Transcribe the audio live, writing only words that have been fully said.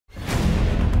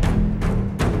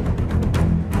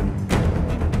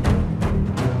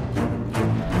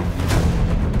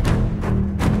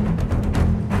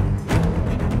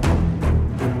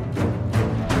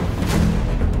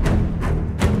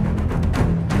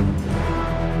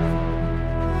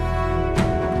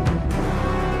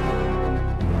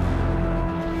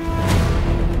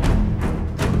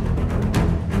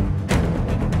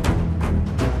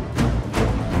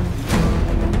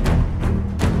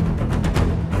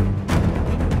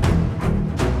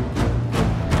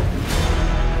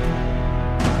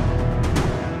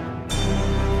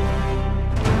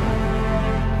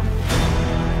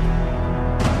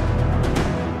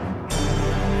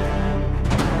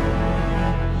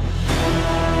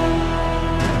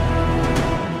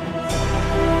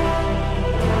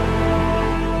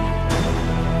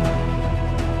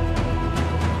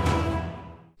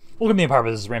Welcome to the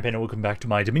Empire, this is Rampaned, and welcome back to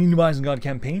my Dominion of Isengard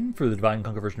campaign for the Divide and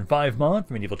Conquer version 5 mod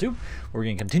for Medieval 2. We're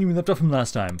going to continue we left off from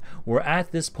last time. We're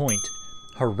at this point.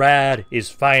 Harad is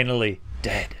finally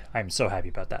dead. I'm so happy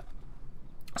about that.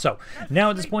 So,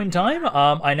 now at this point in time,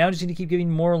 I now just need to keep giving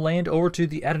more land over to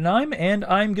the Erain, and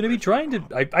I'm going to be trying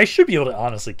to... I should be able to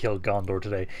honestly kill Gondor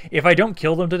today. If I don't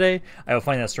kill them today, I will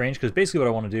find that strange, because basically what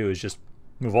I want to do is just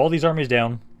move all these armies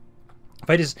down.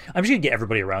 I'm just going to get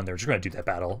everybody around there. We're just going to do that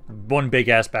battle. One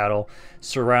big-ass battle.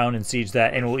 Surround and siege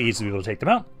that, and we'll easily be able to take them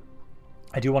out.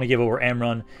 I do want to give over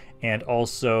Amrun and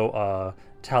also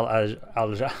Tal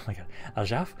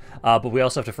Aljaf. But we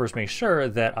also have to first make sure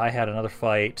that I had another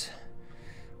fight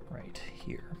right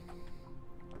here.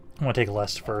 I want to take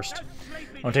Lest first.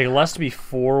 I want to take Lest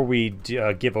before we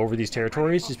give over these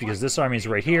territories, just because this army is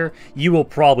right here. You will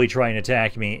probably try and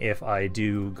attack me if I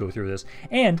do go through this.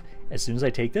 And as soon as I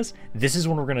take this, this is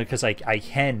when we're going to, because I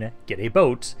can get a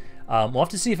boat. We'll have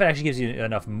to see if it actually gives you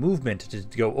enough movement to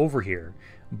go over here.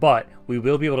 But we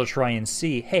will be able to try and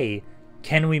see, hey,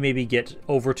 can we maybe get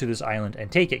over to this island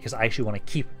and take it? Because I actually want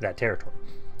to keep that territory.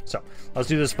 So let's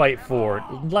do this fight for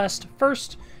Lest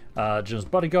first. General's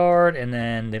bodyguard, and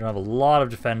then they don't have a lot of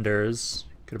defenders.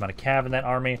 Good amount of cav in that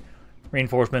army.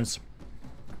 Reinforcements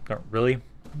don't really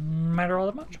matter all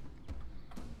that much.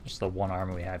 Just the one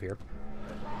army we have here.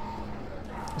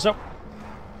 So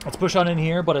let's push on in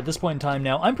here, but at this point in time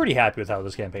now, I'm pretty happy with how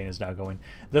this campaign is now going.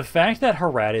 The fact that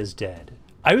Harad is dead,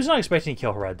 I was not expecting to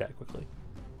kill Harad that quickly.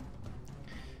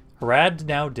 Harad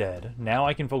now dead. Now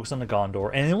I can focus on the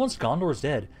Gondor, and then once Gondor is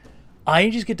dead, I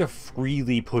just get to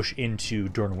freely push into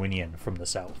Dornwinion from the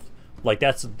south. Like,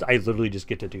 that's... I literally just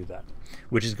get to do that,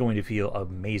 which is going to feel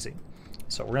amazing.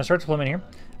 So we're going to start deployment here.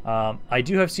 I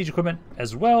do have siege equipment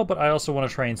as well, but I also want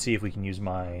to try and see if we can use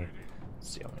my...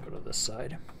 Let's see, I'm going to go to this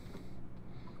side.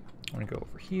 I'm going to go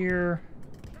over here.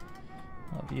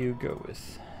 I'll have you go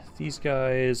with these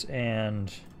guys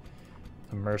and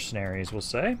the mercenaries, we'll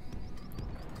say.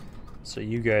 So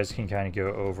you guys can kind of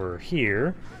go over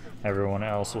here. Everyone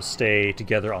else will stay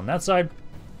together on that side.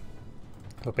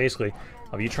 But basically,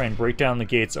 I'll have you try and break down the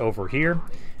gates over here.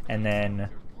 And then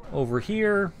over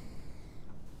here...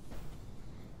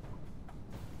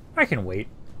 I can wait.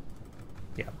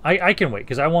 Yeah, I can wait,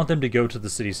 because I want them to go to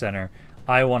the city center.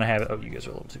 I want to have it... Oh, you guys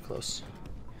are a little too close.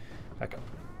 Back up.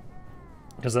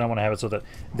 Because then I want to have it so that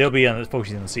they'll be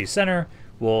focusing on the city center.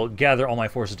 We'll gather all my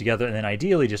forces together, and then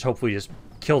ideally just hopefully just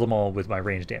kill them all with my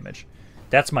range damage.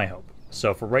 That's my hope.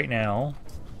 So for right now,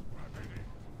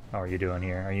 how are you doing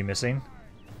here? Are you missing?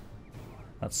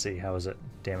 Let's see, how is it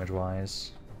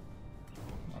damage-wise?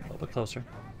 A little bit closer.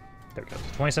 There we go,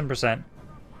 27%.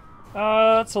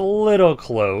 That's a little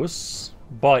close,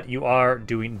 but you are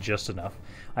doing just enough.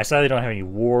 I sadly don't have any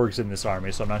wargs in this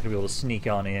army, so I'm not going to be able to sneak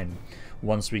on in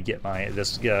once we get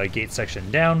this gate section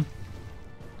down.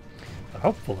 But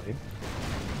hopefully,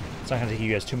 it's not going to take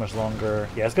you guys too much longer.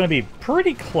 Yeah, it's going to be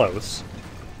pretty close.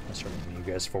 I'll start moving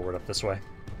you guys forward up this way.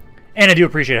 And I do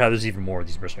appreciate how there's even more of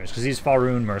these mercenaries, because these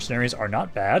Faerûn mercenaries are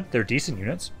not bad. They're decent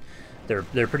units. They're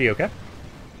pretty okay.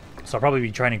 So I'll probably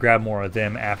be trying to grab more of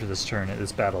them after this turn at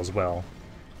this battle as well.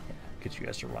 Yeah, get you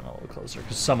guys to run a little closer,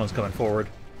 because someone's coming forward.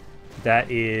 That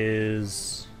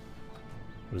is...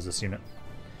 What is this unit?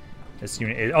 This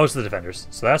unit is... Oh, it's the defenders.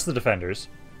 So that's the defenders.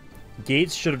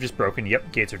 Gates should have just broken.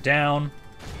 Yep, gates are down.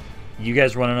 You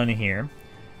guys running on in here.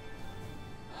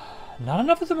 Not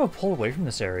enough of them have pulled away from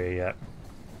this area yet.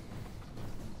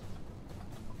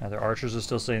 Now their archers are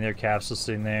still sitting there, caps still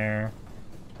sitting there.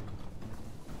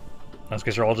 Those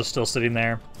guys are all just still sitting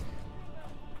there.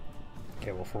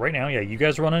 Okay, well for right now, yeah, you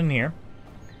guys run in here.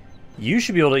 You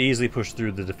should be able to easily push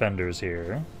through the defenders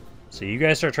here. So you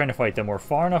guys start trying to fight them. We're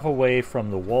far enough away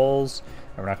from the walls,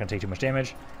 and we're not going to take too much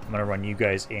damage. I'm going to run you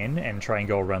guys in and try and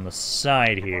go around the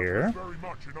side here.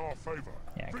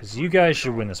 Yeah, because you guys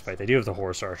should win this fight. They do have the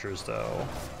horse archers, though.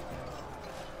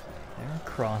 They're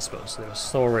crossbows, so they have a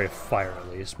slower rate of fire, at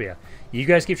least. But yeah, you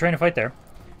guys keep trying to fight there.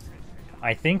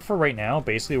 I think for right now,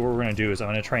 basically what we're going to do is I'm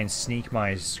going to try and sneak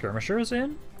my skirmishers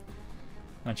in.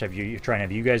 I'm going to try and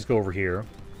have you guys go over here.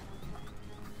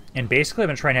 And basically I'm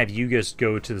going to try and have you guys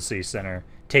go to the city center,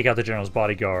 take out the general's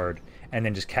bodyguard, and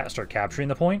then just start capturing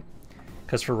the point.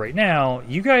 Because for right now,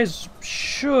 you guys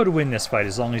should win this fight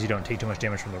as long as you don't take too much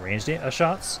damage from the ranged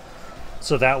shots.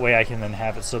 So that way I can then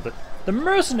have it so that the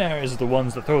mercenaries are the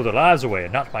ones that throw their lives away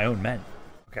and not my own men.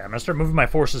 Okay, I'm going to start moving my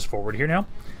forces forward here now.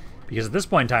 Because at this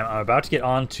point in time, I'm about to get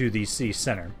onto the city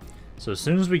center. So as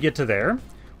soon as we get to there,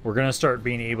 we're going to start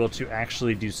being able to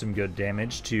actually do some good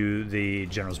damage to the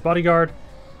general's bodyguard.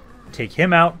 Take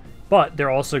him out, but they're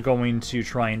also going to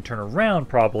try and turn around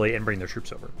probably and bring their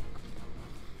troops over.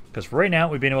 Because for right now,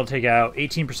 we've been able to take out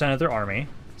 18% of their army.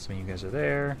 Some of you guys are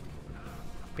there.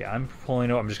 But yeah, I'm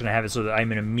pulling over. I'm just going to have it so that I'm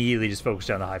going to immediately just focus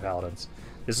down the High Paladins.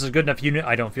 This is a good enough unit.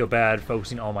 I don't feel bad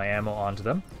focusing all my ammo onto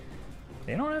them.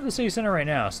 They don't have the city center right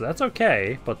now, so that's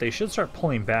okay. But they should start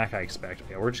pulling back, I expect.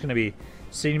 Okay, we're just going to be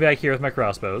sitting back here with my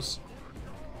crossbows.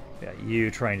 Yeah, you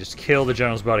try and just kill the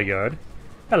general's bodyguard.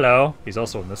 Hello. He's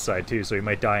also on this side too, so he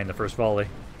might die in the first volley.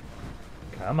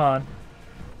 Come on.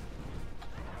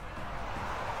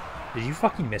 Did you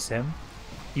fucking miss him?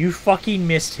 You fucking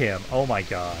missed him. Oh my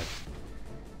god.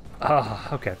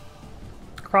 Ah, okay.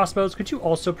 Crossbows, could you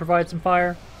also provide some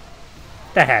fire?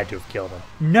 That had to have killed him.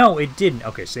 No, it didn't.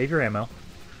 Okay, save your ammo.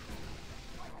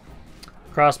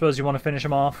 Crossbows, you want to finish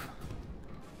him off?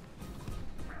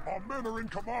 Our men are in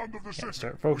command of the system.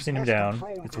 Start focusing him down.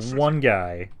 It's one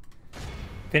guy.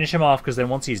 Finish him off, because then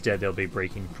once he's dead, they'll be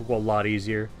breaking a lot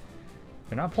easier.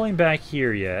 They're not pulling back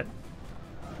here yet.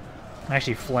 They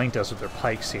actually flanked us with their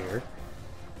pikes here.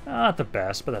 Not the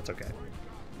best, but that's okay.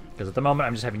 Because at the moment,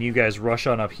 I'm just having you guys rush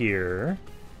on up here.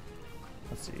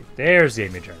 Let's see. There's the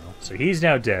enemy general. So he's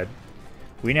now dead.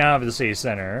 We now have the city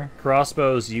center.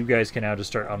 Crossbows, you guys can now just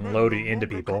start unloading into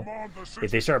people.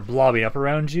 If they start blobbing up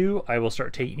around you, I will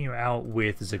start taking you out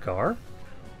with Ziegler.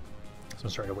 So I'm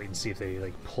starting to wait and see if they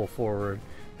like pull forward.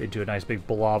 They do a nice big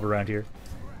blob around here.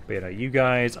 But you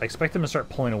guys, I expect them to start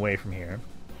pulling away from here.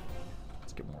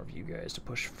 Let's get more of you guys to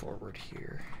push forward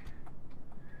here.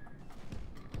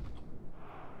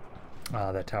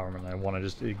 That towerman, I want to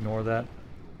just ignore that.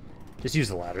 Just use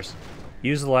the ladders.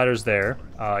 Use the ladders there.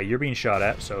 You're being shot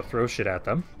at, so throw shit at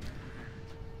them.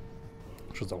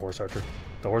 Which was the horse archer?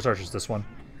 The horse archer's this one.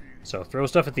 So throw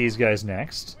stuff at these guys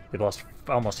next. They've lost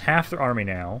almost half their army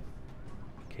now.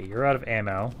 Okay, you're out of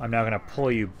ammo. I'm now going to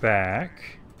pull you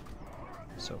back.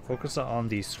 So focus on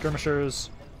these skirmishers.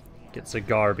 Get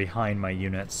Ziegler behind my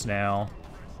units now.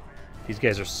 These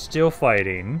guys are still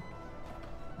fighting.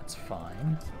 That's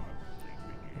fine.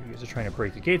 You guys are trying to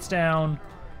break the gates down.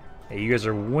 Hey, you guys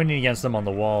are winning against them on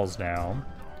the walls now.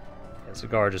 Yeah,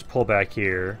 Ziegler, just pull back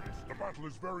here.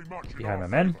 Behind my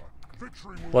men.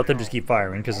 Let them just keep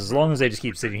firing, because as long as they just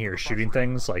keep sitting here shooting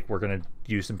things, like, we're going to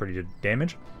do some pretty good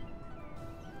damage.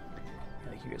 I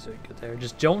think you guys are good there.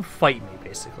 Just don't fight me,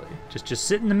 basically. Just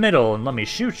sit in the middle and let me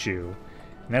shoot you.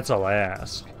 And that's all I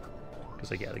ask.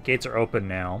 Because, like, yeah, the gates are open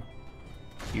now.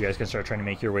 You guys can start trying to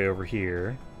make your way over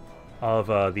here.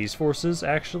 Of these forces,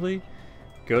 actually,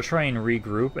 go try and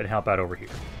regroup and help out over here.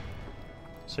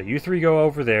 So you three go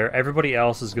over there. Everybody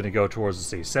else is going to go towards the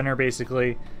city center,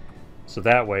 basically. So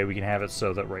that way we can have it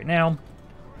so that right now,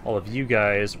 all of you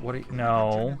guys... What?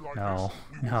 No.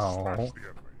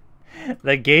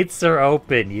 The gates are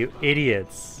open, you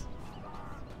idiots.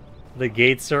 The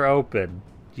gates are open.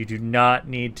 You do not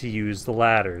need to use the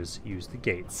ladders. Use the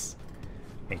gates.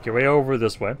 Make your way over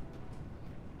this way.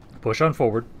 Push on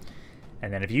forward.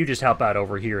 And then if you just help out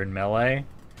over here in melee,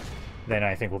 then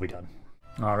I think we'll be done.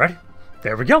 Alright,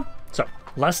 there we go. So,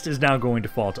 Lest is now going to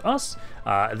fall to us.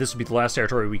 This will be the last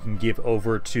territory we can give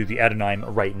over to the Adonai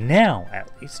right now,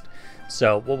 at least.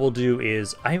 So what we'll do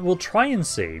is, I will try and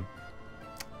see,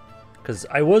 because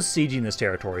I was sieging this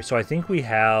territory, so I think we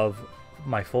have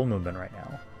my full movement right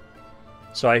now.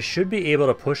 So I should be able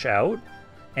to push out,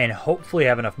 and hopefully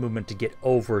have enough movement to get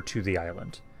over to the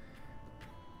island.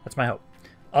 That's my hope.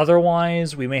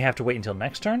 Otherwise, we may have to wait until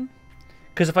next turn.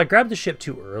 Because if I grab the ship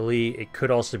too early, it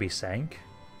could also be sank.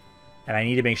 And I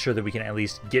need to make sure that we can at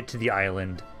least get to the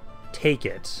island, take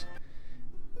it.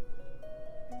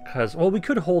 Because, well, we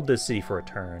could hold this city for a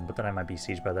turn, but then I might be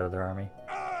sieged by that other army.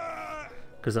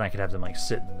 Because then I could have them, like,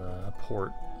 sit in the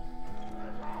port.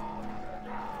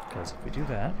 Because if we do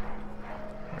that,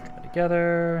 merge them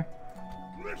together.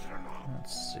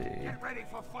 Let's see.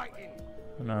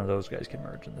 None of those guys can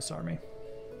merge in this army.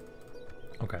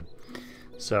 Okay.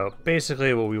 So,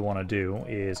 basically what we want to do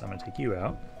is, I'm going to take you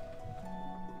out.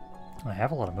 I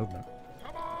have a lot of movement.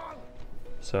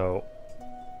 So,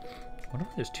 I wonder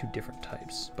if there's two different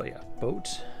types. But yeah, boat.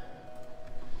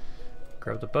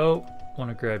 Grab the boat. Want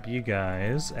to grab you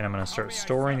guys. And I'm going to start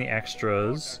storing the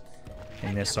extras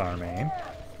in this army.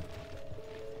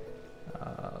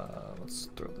 Let's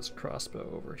throw this crossbow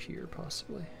over here,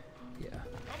 possibly. Yeah.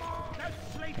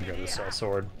 And grab this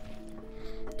sword.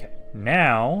 Okay.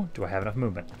 Now, do I have enough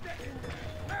movement?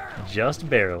 Just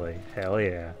barely. Hell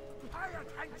yeah.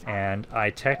 And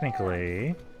I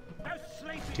technically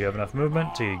do have enough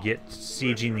movement to get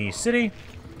sieging the city.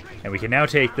 And we can now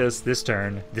take this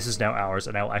turn. This is now ours,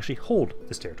 and I will actually hold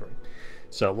this territory.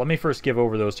 So let me first give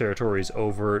over those territories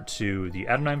over to the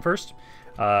Adonai first.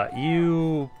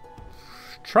 You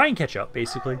try and catch up,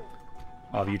 basically.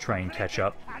 All of you try and catch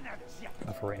up.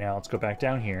 But for right now, let's go back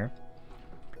down here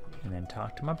and then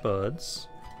talk to my buds.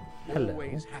 Hello.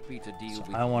 Always happy to deal So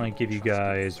with I want to give you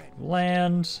guys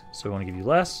land, so I want to give you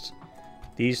lest.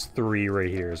 These 3 right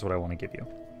here is what I want to give you.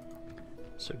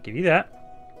 So give you that.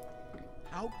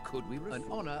 How could we an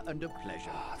honor and a pleasure?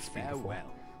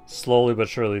 Farewell. Slowly but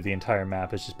surely, the entire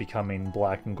map is just becoming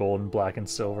black and gold and black and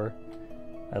silver.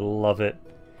 I love it.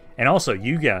 And also,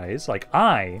 you guys, like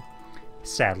I,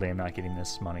 sadly I'm not getting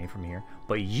this money from here,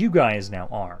 but you guys now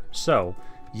are. So,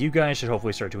 you guys should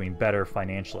hopefully start doing better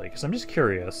financially, because I'm just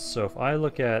curious. So if I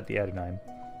look at the Adonai,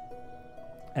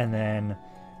 and then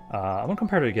I'm going to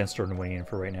compare it against Dominion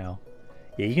for right now.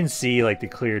 Yeah, you can see like the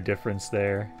clear difference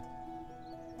there.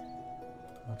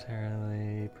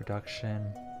 Militarily,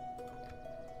 production.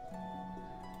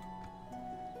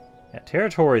 Yeah,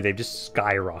 territory, they've just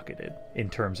skyrocketed in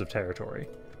terms of territory.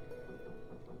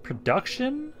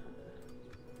 Production?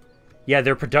 Yeah,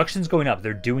 their production's going up.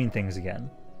 They're doing things again.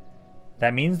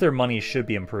 That means their money should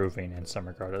be improving in some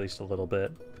regard, at least a little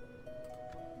bit.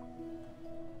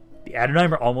 The Adonai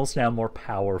are almost now more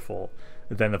powerful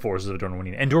than the forces of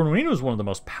Dominion. And Dominion was one of the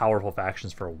most powerful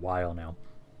factions for a while now.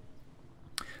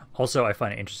 Also, I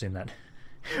find it interesting that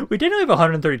we didn't have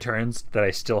 130 turns that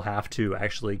I still have to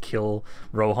actually kill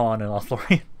Rohan and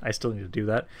Lothlorien. I still need to do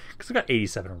that, because I've got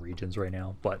 87 regions right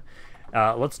now. But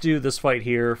let's do this fight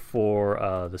here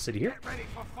for the city here,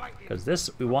 because this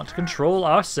we want to control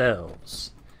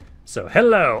ourselves. So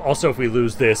hello. Also, if we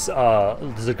lose this,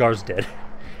 Ziegler's dead,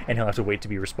 and he'll have to wait to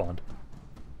be respawned,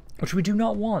 which we do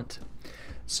not want.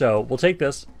 So we'll take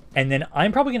this, and then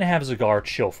I'm probably going to have Ziegler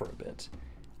chill for a bit.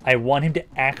 I want him to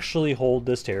actually hold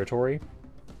this territory.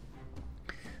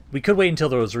 We could wait until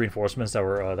those reinforcements that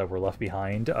were left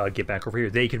behind get back over here.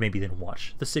 They could maybe then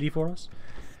watch the city for us.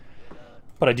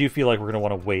 But I do feel like we're going to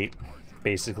want to wait,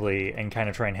 basically, and kind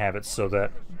of try and have it so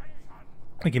that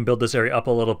we can build this area up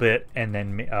a little bit and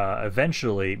then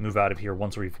eventually move out of here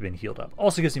once we've been healed up.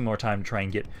 Also gives me more time to try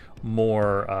and get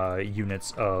more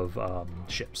units of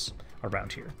ships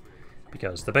around here,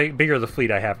 because the bigger the fleet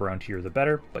I have around here, the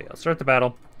better. But yeah, let's start the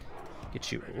battle. Get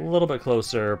you a little bit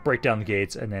closer, break down the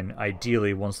gates, and then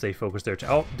ideally, once they focus their...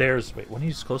 Oh, there's... Wait, when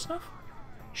he's close enough?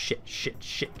 Shit.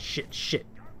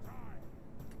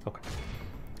 Okay.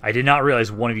 I did not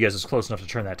realize one of you guys is close enough to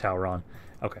turn that tower on.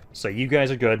 Okay, so you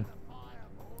guys are good.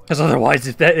 Because otherwise,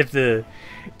 if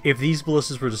these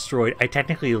ballistas were destroyed, I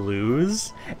technically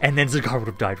lose, and then Ziegler would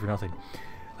have died for nothing.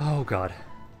 Oh, God.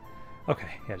 Okay,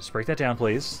 yeah, just break that down,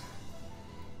 please.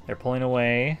 They're pulling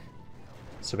away.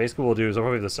 So basically what we'll do is I'll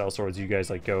probably have the cell swords. You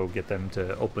guys like go get them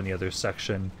to open the other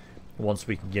section once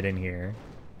we can get in here.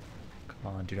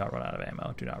 Come on, do not run out of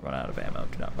ammo. Do not run out of ammo.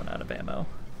 Do not run out of ammo.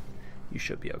 You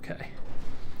should be okay.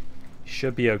 You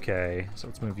should be okay. So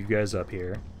let's move you guys up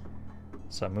here.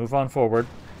 So move on forward.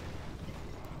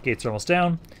 Gates are almost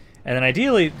down. And then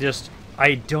ideally just...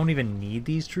 I don't even need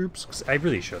these troops, because I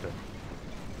really shouldn't.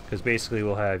 Because basically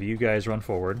we'll have you guys run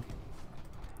forward.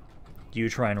 You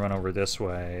try and run over this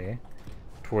way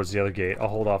towards the other gate. I'll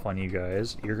hold off on you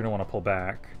guys. You're going to want to pull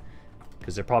back,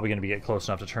 because they're probably going to get close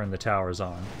enough to turn the towers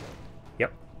on.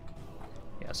 Yep.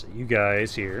 Yeah, so you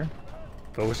guys here,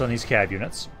 focus on these cav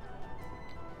units.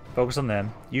 Focus on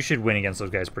them. You should win against those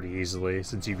guys pretty easily,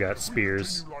 since you've got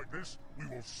spears.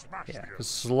 Yeah, because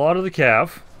slaughter the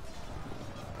cav.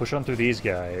 Push on through these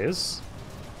guys.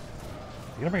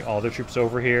 You're going to bring all their troops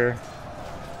over here?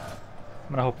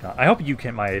 I'm going to hope not. I hope you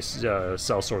can, my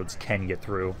cell swords can get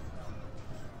through.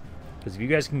 Because if you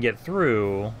guys can get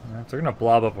through, if they're going to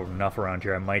blob up enough around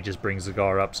here, I might just bring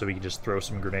Ziegler up so we can just throw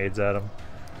some grenades at them.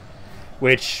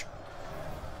 Which,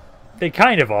 they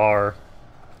kind of are.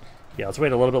 Yeah, let's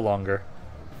wait a little bit longer.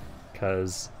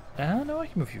 Because, no, I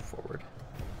can move you forward.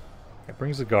 Yeah,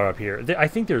 bring Ziegler up here. I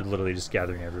think they're literally just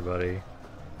gathering everybody.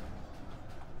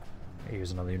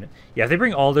 Here's another unit. Yeah, if they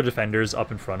bring all their defenders up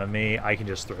in front of me, I can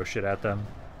just throw shit at them.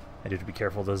 I do have to be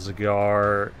careful. The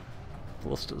Ziegler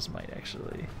ballistas might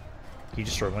actually... Can you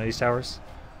destroy one of these towers?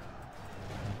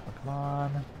 Oh, come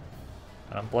on.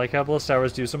 I don't like how ballista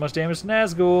towers do so much damage to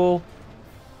Nazgul.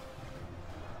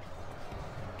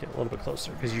 Get a little bit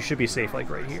closer, because you should be safe, like,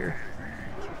 right here.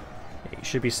 Yeah, you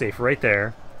should be safe right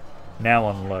there. Now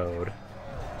unload.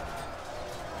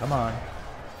 Come on.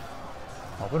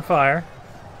 Open fire.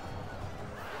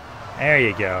 There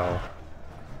you go.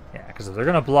 Yeah, because if they're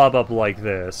going to blob up like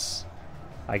this,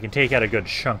 I can take out a good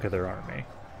chunk of their army.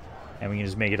 And we can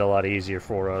just make it a lot easier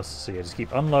for us. So yeah, just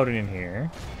keep unloading in here.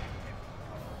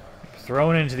 Keep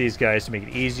throwing into these guys to make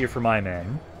it easier for my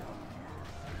men.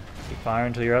 Keep firing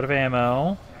until you're out of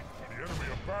ammo. The enemy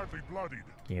are badly bloodied.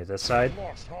 Can you hit this side?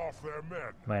 Lost half their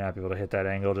men. Might not be able to hit that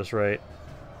angle just right.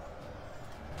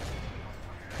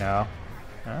 No.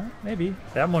 Maybe.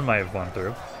 That one might have gone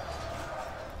through.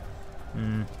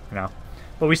 No.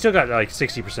 But we still got like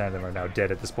 60% of them are now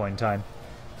dead at this point in time.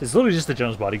 It's literally just the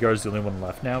General's Bodyguard is the only one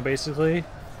left now, basically.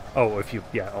 Oh, if you...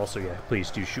 Yeah, also, yeah.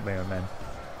 Please do shoot my own men.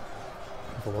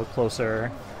 Move a little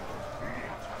closer.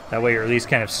 That way you're at least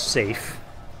kind of safe.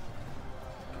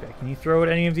 Okay, can you throw at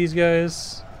any of these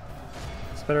guys?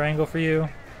 It's a better angle for you.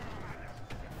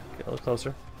 Get a little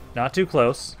closer. Not too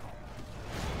close.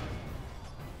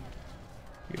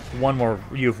 You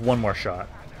have one more shot.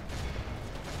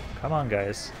 Come on,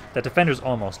 guys. That defender's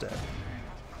almost dead.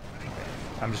 Okay,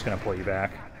 I'm just gonna pull you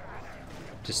back.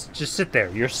 Just sit there.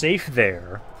 You're safe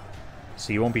there,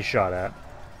 so you won't be shot at.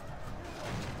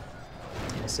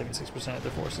 Yeah, 76% of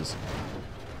their forces.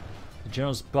 The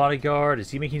General's Bodyguard,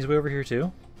 is he making his way over here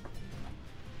too?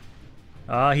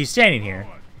 He's standing here.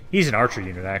 He's an archer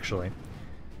unit, actually.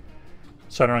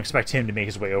 So I don't expect him to make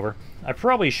his way over. I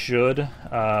probably should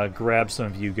grab some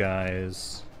of you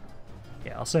guys.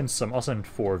 Yeah, I'll send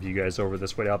 4 of you guys over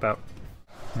this way to help out.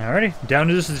 Alrighty, down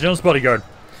to this is the General's Bodyguard.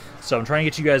 So I'm trying to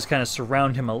get you guys kind of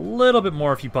surround him a little bit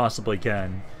more if you possibly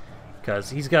can. Because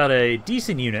he's got a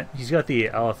decent unit. He's got the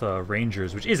Alpha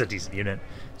Rangers, which is a decent unit.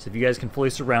 So if you guys can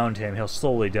fully surround him, he'll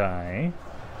slowly die.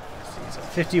 So he's at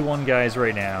 51 guys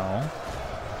right now.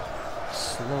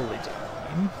 Slowly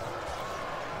dying.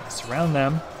 Surround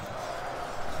them.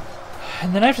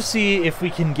 And then I have to see if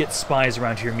we can get spies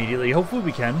around here immediately. Hopefully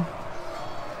we can.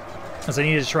 Because I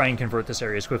need to try and convert this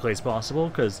area as quickly as possible.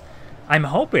 Because I'm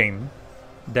hoping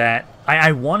that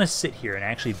I want to sit here and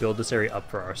actually build this area up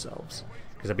for ourselves.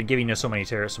 Because I've been giving so many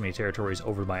territories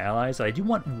over to my allies. I do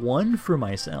want one for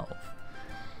myself.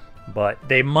 But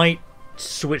they might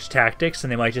switch tactics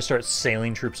and they might just start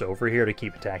sailing troops over here to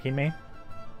keep attacking me.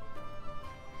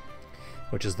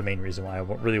 Which is the main reason why I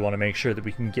really want to make sure that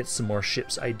we can get some more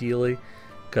ships, ideally.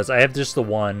 Because I have just the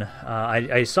one.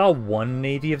 I saw one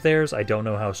navy of theirs. I don't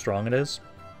know how strong it is.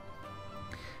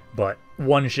 But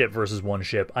one ship versus one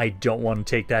ship, I don't want to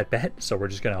take that bet. So we're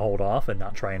just going to hold off and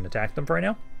not try and attack them for right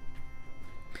now.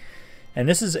 And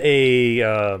this is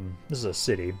a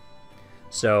city.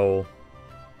 So,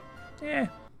 yeah.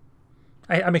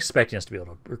 I'm expecting us to be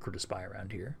able to recruit a spy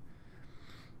around here.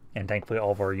 And thankfully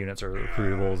all of our units are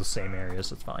recruitable in the same areas,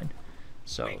 so it's fine.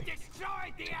 So,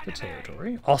 take the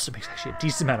territory. Also makes actually a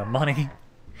decent amount of money.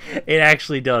 It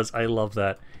actually does. I love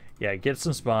that. Yeah, get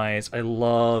some spies. I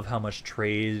love how much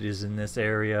trade is in this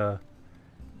area.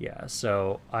 Yeah,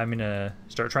 so I'm going to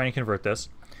start trying to convert this.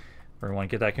 We're going to want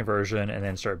to get that conversion and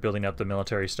then start building up the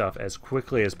military stuff as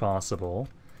quickly as possible.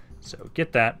 So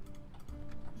get that.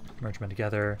 Merge them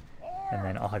together. And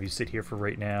then I'll have you sit here for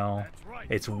right now.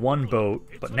 It's one boat,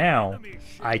 but now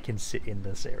I can sit in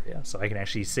this area. So I can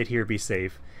actually sit here, be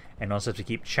safe, and also have to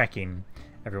keep checking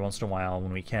every once in a while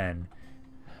when we can.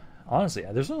 Honestly,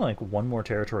 there's only like one more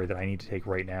territory that I need to take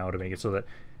right now to make it so that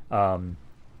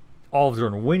all of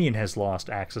Dornwinian has lost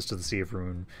access to the Sea of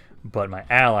Ruin, but my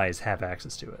allies have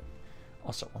access to it.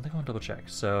 Also, one thing I want to double check.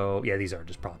 So, yeah, these are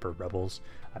just proper rebels.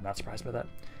 I'm not surprised by that.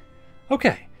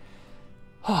 Okay.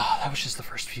 Oh, that was just the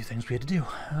first few things we had to do.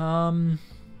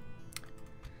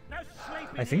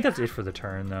 I think that's it for the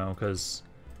turn, though, because...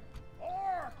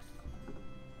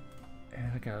 And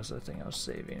the other thing I was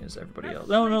saving is everybody else.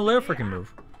 No, Leofric can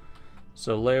move.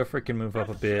 So Leofric can move up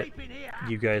a bit.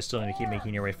 You guys still need to keep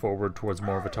making your way forward towards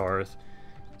Morvatarth.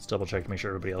 Let's double check to make sure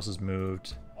everybody else has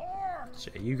moved. So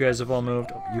yeah, you guys have all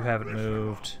moved. Oh, you haven't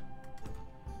moved.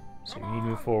 So you need to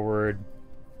move forward.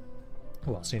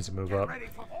 Who else needs to move up?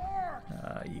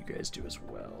 You guys do as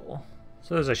well.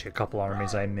 So there's actually a couple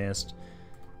armies I missed.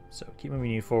 So keep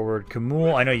moving you forward.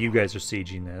 Kamul, I know you guys are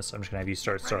sieging this. I'm just going to have you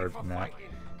start from that.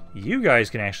 You guys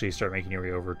can actually start making your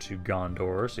way over to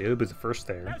Gondor, so you'll be the first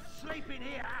there.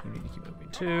 You need to keep moving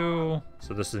too.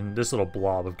 So this little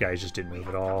blob of guys just didn't move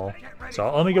at all.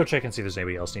 So let me go check and see if there's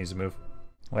anybody else needs to move.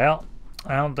 Well,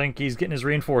 I don't think he's getting his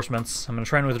reinforcements. I'm going to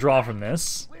try and withdraw from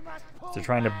this. They're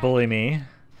trying to bully me.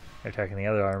 They're attacking the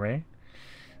other army.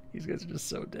 These guys are just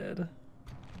so dead.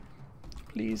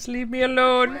 Please leave me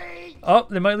alone. Oh,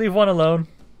 they might leave one alone.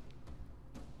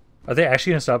 Are they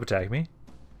actually going to stop attacking me?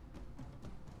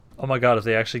 Oh my god, if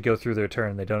they actually go through their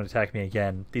turn and they don't attack me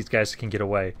again, these guys can get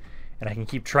away. And I can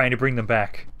keep trying to bring them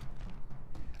back.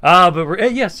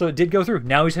 But yeah, so it did go through.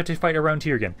 Now we just have to fight around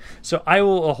here again. So I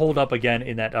will hold up again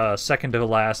in that second to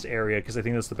last area, because I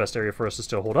think that's the best area for us to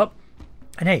still hold up.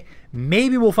 And hey,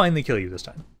 maybe we'll finally kill you this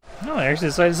time. No, I actually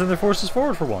decided to send their forces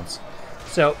forward for once.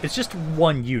 So it's just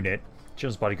one unit.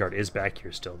 General's Bodyguard is back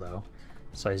here still, though.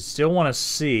 So I still want to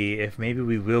see if maybe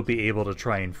we will be able to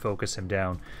try and focus him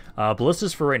down.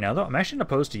 Ballistas for right now, though. I'm actually not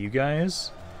opposed to you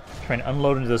guys Try and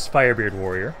unload into this Firebeard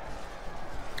warrior.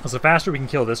 Because the faster we can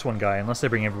kill this one guy, unless they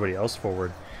bring everybody else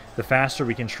forward, the faster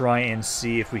we can try and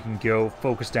see if we can go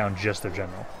focus down just their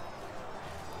general.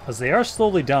 Because they are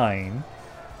slowly dying.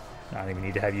 I don't even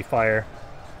need to have you fire.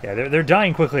 Yeah, they're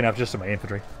dying quickly enough just to my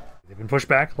infantry. They've been pushed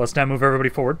back. Let's now move everybody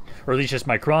forward. Or at least just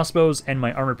my crossbows and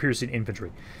my armor-piercing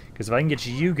infantry. Because if I can get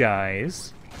you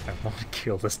guys... I want to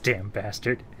kill this damn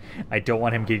bastard. I don't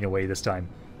want him getting away this time.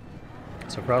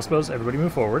 So crossbows, everybody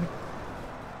move forward.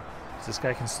 This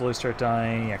guy can slowly start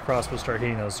dying. Yeah, crossbows start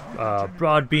hitting those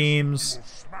broad beams.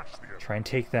 Try and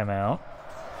take them out.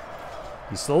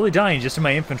 He's slowly dying just in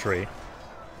my infantry.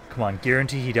 Come on,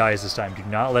 guarantee he dies this time. Do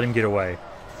not let him get away.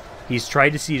 He's tried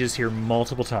to siege us here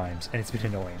multiple times, and it's been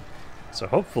annoying. So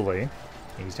hopefully,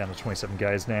 he's down to 27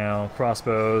 guys now.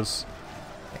 Crossbows.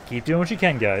 Keep doing what you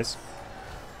can, guys.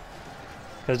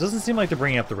 Because it doesn't seem like they're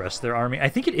bringing up the rest of their army. I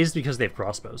think it is because they have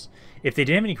crossbows. If they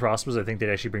didn't have any crossbows, I think they'd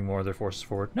actually bring more of their forces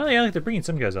forward. No, yeah, they're bringing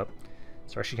some guys up.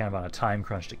 So they're actually kind of on a time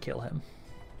crunch to kill him.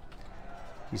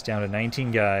 He's down to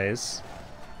 19 guys.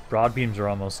 Broad beams are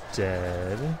almost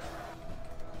dead.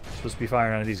 Supposed to be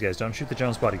firing on these guys. Don't shoot the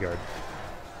Jones bodyguard.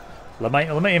 Let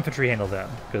my infantry handle them,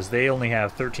 because they only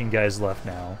have 13 guys left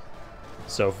now.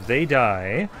 So if they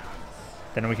die,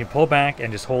 then we can pull back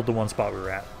and just hold the one spot we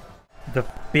were at. The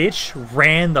bitch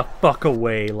ran the fuck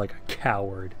away like a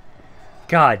coward.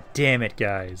 God damn it,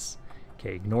 guys.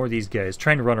 Okay, ignore these guys.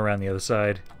 Trying to run around the other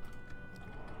side.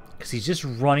 Because he's just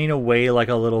running away like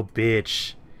a little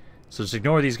bitch. So just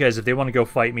ignore these guys. If they want to go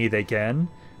fight me, they can.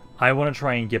 I want to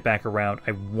try and get back around.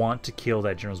 I want to kill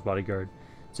that general's bodyguard.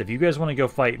 So if you guys want to go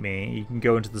fight me, you can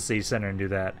go into the city center and do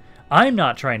that. I'm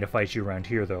not trying to fight you around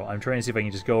here, though. I'm trying to see if I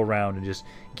can just go around and just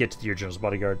get to your general's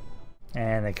bodyguard.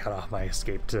 And they cut off my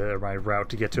escape to my route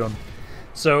to get to him.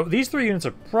 So these 3 units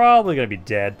are probably going to be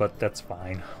dead, but that's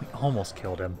fine. We almost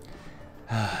killed him.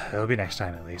 It'll be next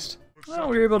time, at least. Well,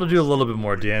 we were able to do a little bit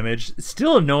more damage.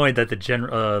 Still annoyed that the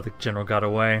general got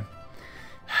away.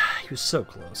 He was so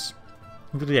close.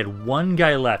 We really had one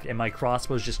guy left, and my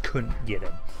crossbows just couldn't get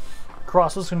him.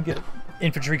 Crossbows couldn't get him.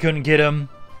 Infantry couldn't get him.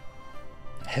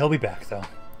 He'll be back, though.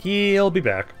 He'll be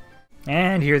back.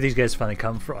 And here these guys finally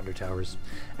come for Undertowers.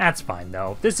 That's fine,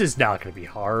 though. This is not going to be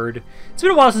hard. It's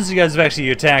been a while since you guys have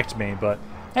actually attacked me, but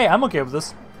hey, I'm okay with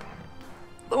this.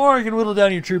 The more I can whittle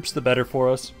down your troops, the better for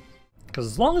us. Because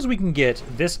as long as we can get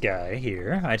this guy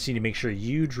here, I just need to make sure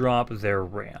you drop their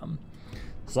ram.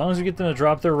 As long as we get them to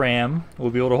drop their ram, we'll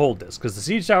be able to hold this. Because the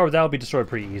siege tower, that will be destroyed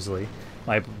pretty easily.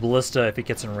 My ballista, if it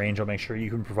gets in range, I'll make sure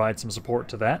you can provide some support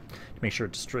to that. To make sure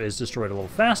it is destroyed a little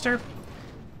faster.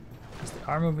 Because they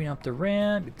are moving up the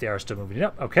ram. They are still moving it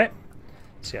up. Okay.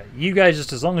 So yeah, you guys,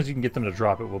 just as long as you can get them to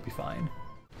drop it, we'll be fine.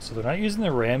 So they're not using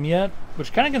the ram yet,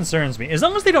 which kind of concerns me. As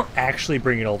long as they don't actually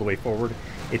bring it all the way forward,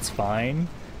 it's fine.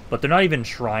 But they're not even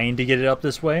trying to get it up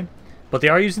this way. But they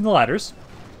are using the ladders.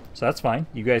 So that's fine.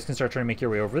 You guys can start trying to make your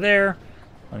way over there.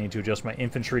 I need to adjust my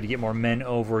infantry to get more men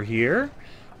over here.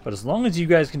 But as long as you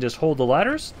guys can just hold the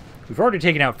ladders, we've already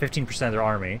taken out 15% of their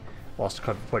army. Lost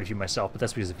quite a few myself, but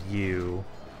that's because of you.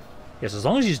 Yes, as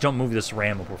long as you just don't move this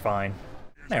ram up, we're fine.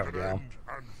 There we go.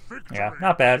 Yeah,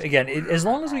 not bad. Again, as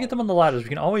long as we get them on the ladders, we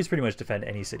can always pretty much defend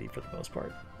any city for the most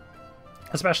part.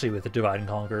 Especially with the Divide and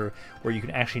Conquer, where you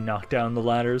can actually knock down the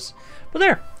ladders. But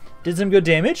there, did some good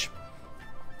damage.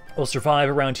 We'll survive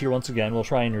around here once again. We'll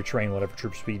try and retrain whatever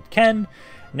troops we can.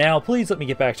 Now, please let me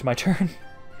get back to my turn.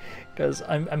 Because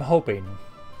I'm hoping,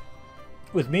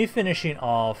 with me finishing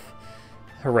off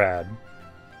Harad,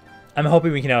 I'm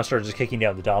hoping we can now start just kicking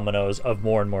down the dominoes of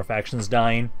more and more factions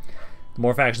dying. The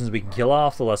more factions we can kill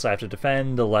off, the less I have to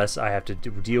defend, the less I have to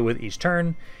deal with each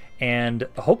turn. And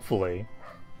hopefully,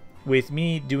 with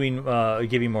me doing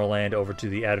giving more land over to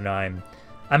the Adonai,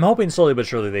 I'm hoping slowly but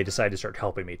surely they decide to start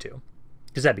helping me too.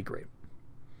 Because that'd be great.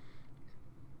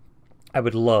 I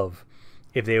would love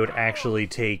if they would actually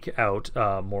take out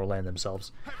more land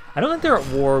themselves. I don't think they're at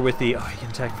war with the... Oh, you can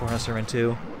attack Fornost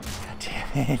too? God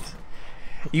damn it.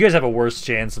 You guys have a worse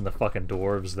chance than the fucking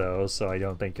dwarves, though, so I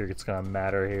don't think it's gonna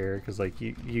matter here. Because, like,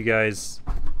 you guys...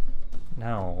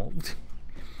 No.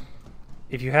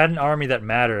 If you had an army that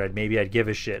mattered, maybe I'd give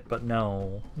a shit, but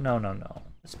no. No, no, no.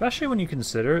 Especially when you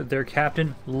consider their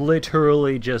captain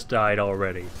literally just died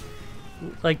already.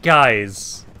 Like,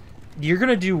 guys, you're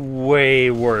gonna do way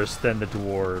worse than the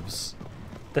dwarves.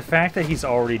 The fact that he's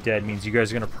already dead means you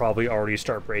guys are gonna probably already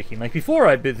start breaking. Like, before,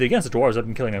 against the dwarves, I've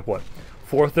been killing, like, what?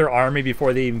 Fourth their army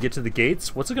before they even get to the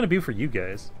gates? What's it gonna do for you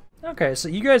guys? Okay, so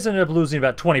you guys ended up losing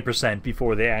about 20%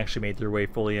 before they actually made their way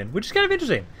fully in, which is kind of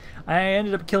interesting. I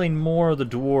ended up killing more of the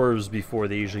dwarves before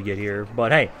they usually get here,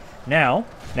 but hey, now,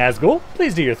 Nazgul,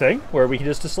 please do your thing, where we can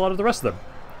just slaughter the rest of them.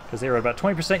 Because they were about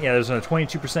 20%. Yeah, there's another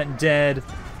 22% dead.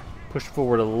 Push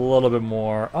forward a little bit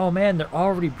more. Oh man, they're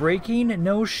already breaking?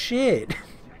 No shit.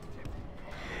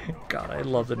 God, I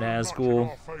love the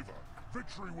Nazgul.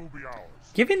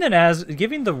 Giving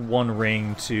the One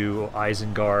Ring to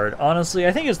Isengard, honestly,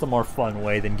 I think is the more fun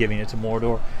way than giving it to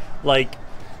Mordor. Like,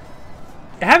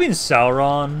 having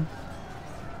Sauron,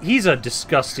 he's a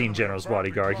disgusting general's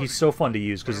bodyguard. He's so fun to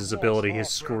use because his ability, his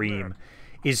scream,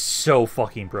 is so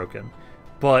fucking broken.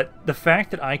 But the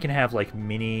fact that I can have like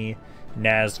mini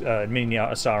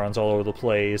Saurons all over the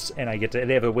place, and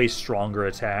they have a way stronger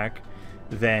attack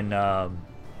than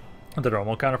the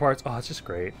normal counterparts. Oh, it's just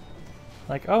great.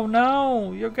 Like, oh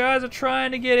no, you guys are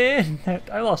trying to get in.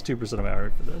 I lost 2% of my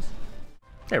army for this.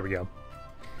 There we go.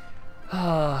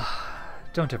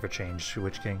 Don't ever change,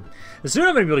 Witch King. Soon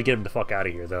I'm going to be able to get him the fuck out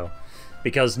of here, though.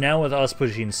 Because now with us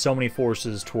pushing so many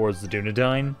forces towards the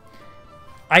Dunedain,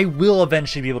 I will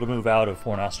eventually be able to move out of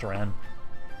Fornost.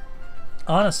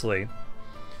 Honestly,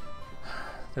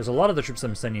 there's a lot of the troops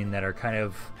I'm sending that are kind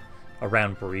of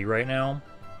around Bree right now.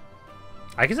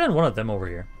 I can send one of them over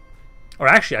here. Or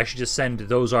actually, I should just send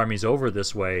those armies over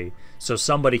this way so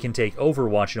somebody can take over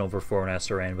watching over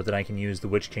Fornost, but then I can use the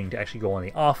Witch King to actually go on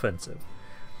the offensive.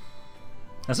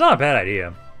 That's not a bad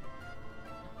idea.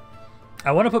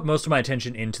 I want to put most of my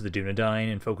attention into the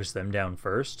Dunedain and focus them down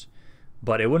first,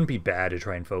 but it wouldn't be bad to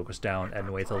try and focus down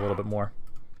Ednawaith a little bit more.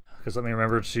 Because let me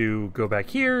remember to go back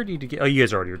here. Need to get. Oh, you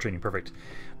guys are already retreating. Perfect.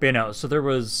 But yeah, no, so there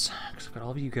was. Because I've got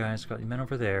all of you guys. I've got the men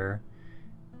over there.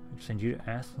 I'd send you to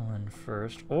Athlin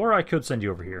first. Or I could send you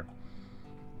over here.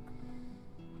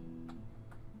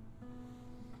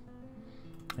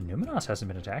 And Numenos hasn't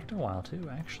been attacked in a while, too,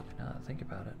 actually, now that I think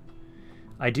about it.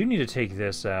 I do need to take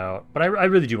this out, but I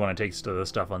really do want to take the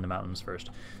stuff on the mountains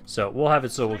first. So we'll have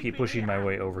it so we'll keep pushing my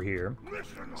way over here.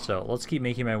 So let's keep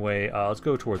making my way. Let's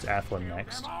go towards Athlin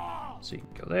next. So you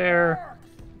can go there.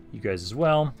 You guys as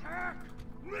well.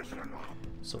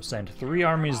 So send 3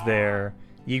 armies there.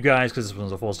 You guys, because this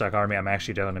one's a full stack army, I'm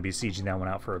actually going to be sieging that one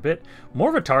out for a bit.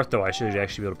 Morvatarth, though, I should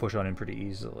actually be able to push on in pretty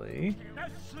easily.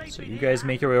 So you guys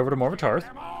make your way over to Morvatarth.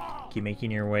 Keep making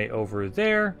your way over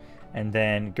there. And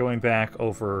then going back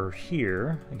over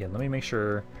here, again, let me make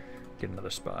sure, get another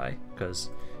spy, because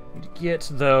I need to get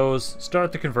those,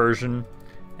 start the conversion,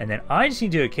 and then I just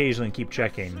need to occasionally keep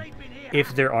checking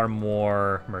if there are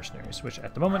more mercenaries, which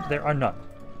at the moment there are none.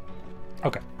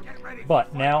 Okay,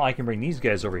 but now I can bring these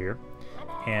guys over here,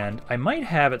 and I might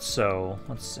have it so,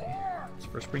 let's see, let's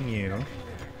first bring you,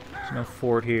 there's no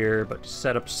fort here, but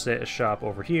set up a shop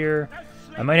over here.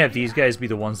 I might have these guys be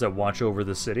the ones that watch over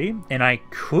the city, and I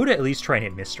could at least try and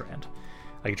hit Mistrand.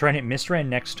 I could try and hit Mistrand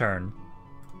next turn.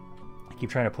 I keep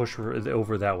trying to push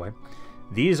over that way.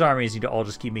 These armies need to all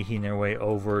just keep making their way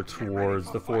over towards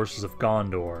the forces of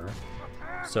Gondor.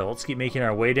 So let's keep making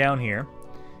our way down here,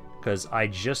 because I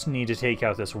just need to take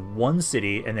out this one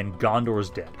city, and then Gondor's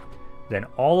dead. Then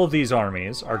all of these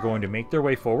armies are going to make their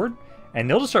way forward, and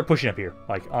they'll just start pushing up here.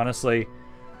 Like, honestly...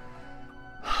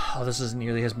 Oh, this isn't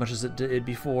nearly as much as it did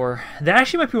before. That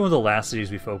actually might be one of the last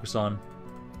cities we focus on.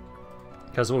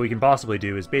 Because what we can possibly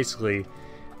do is basically,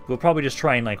 we'll probably just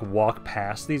try and like walk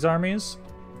past these armies.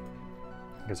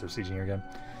 I guess they're sieging here again.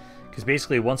 Because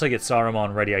basically, once I get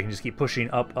Saruman ready, I can just keep pushing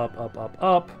up, up, up, up,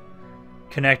 up.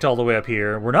 Connect all the way up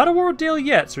here. We're not at war with Dale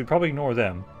yet, so we probably ignore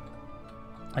them.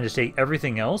 And just take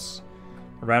everything else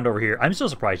around over here. I'm still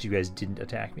surprised you guys didn't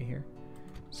attack me here.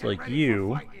 So like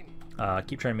you...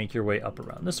 keep trying to make your way up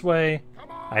around this way.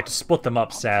 I have to split them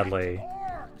up, sadly.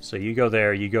 So you go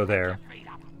there, you go there.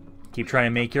 Keep trying to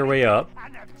make your way up.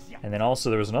 And then also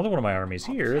there was another one of my armies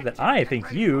here that I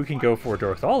think you can go for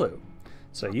Dorthalu.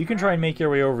 So you can try and make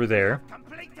your way over there.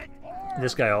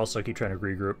 This guy also keep trying to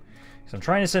regroup. So I'm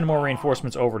trying to send more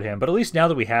reinforcements over to him. But at least now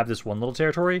that we have this one little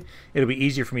territory, it'll be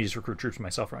easier for me to just recruit troops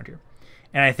myself around here.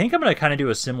 And I think I'm going to kind of do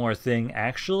a similar thing,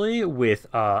 actually,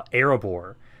 with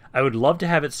Erebor. I would love to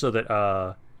have it so that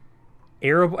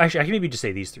Erebor, actually I can maybe just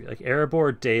say these 3, like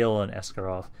Erebor, Dale, and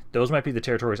Esgaroth. Those might be the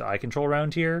territories I control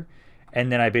around here, and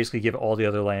then I basically give all the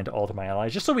other land all to my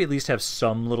allies, just so we at least have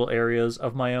some little areas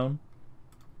of my own,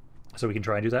 so we can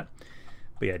try and do that.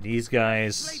 But yeah, these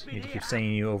guys need to keep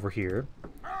sending you over here,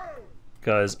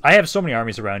 because I have so many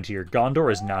armies around here.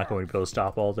 Gondor is not going to be able to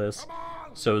stop all this.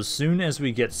 So as soon as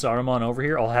we get Saruman over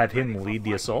here, I'll have him lead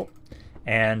the assault,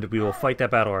 and we will fight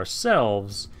that battle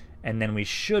ourselves. And then we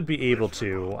should be able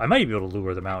to... I might be able to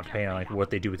lure them out, depending on like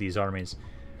what they do with these armies.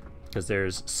 Because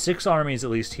there's 6 armies at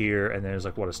least here, and there's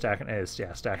like, what, a stack and...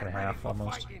 yeah, stack and a half,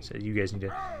 almost. So you guys need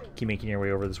to keep making your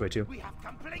way over this way, too.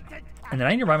 And then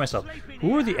I need to remind myself,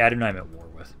 who are the Adonai at war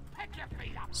with?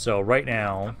 So right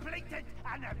now...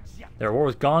 They're at war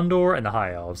with Gondor and the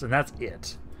High Elves, and that's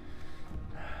it.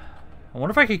 I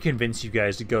wonder if I could convince you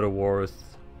guys to go to war with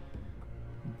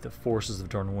the forces of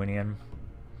Dornwinion.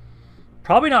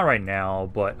 Probably not right now,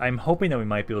 but I'm hoping that we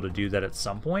might be able to do that at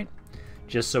some point,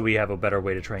 just so we have a better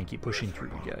way to try and keep pushing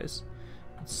through you guys.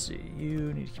 Let's see,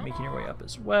 you need to keep making your way up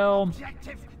as well.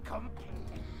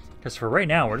 Because for right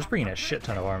now, we're just bringing a shit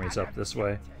ton of armies up this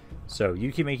way. So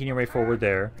you keep making your way forward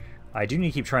there. I do need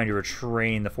to keep trying to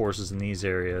retrain the forces in these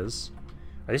areas.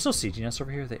 Are they still sieging us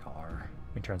over here? They are.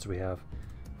 How many turns do we have?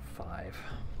 5.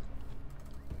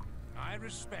 I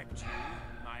respect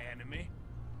my enemy.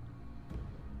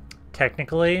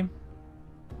 Technically,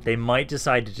 they might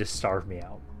decide to just starve me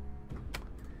out.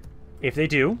 If they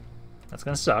do, that's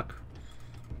gonna suck.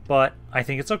 But I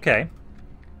think it's okay,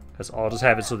 because I'll just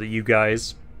have it so that you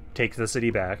guys take the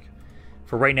city back.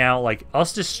 For right now, like,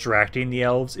 us distracting the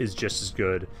elves is just as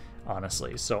good,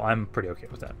 honestly. So I'm pretty okay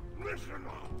with that.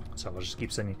 So I'll just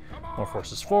keep sending more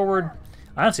forces forward.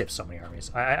 I honestly have so many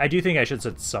armies. I do think I should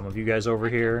send some of you guys over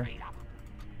here.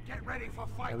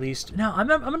 At least. No, I'm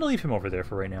going to leave him over there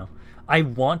for right now. I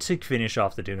want to finish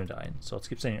off the Dunedain. So let's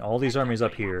keep sending all these armies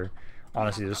up here.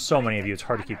 Honestly, there's so many of you. It's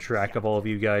hard to keep track of all of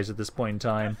you guys at this point in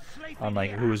time on,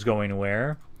 like, who's going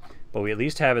where. But we at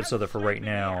least have it so that for right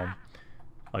now,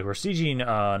 like, we're sieging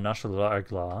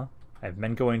Nashlargla. I have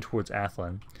men going towards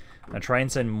Athlin. I'm going to try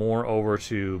and send more over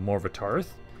to Morvatarth.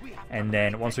 And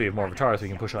then once we have Morvatarth, we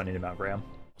can push on into Mount Graham.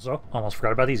 So, almost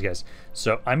forgot about these guys.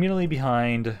 So, I'm going to leave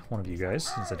behind one of you guys,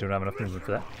 since I don't have enough movement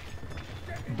for that.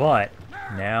 But,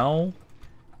 now,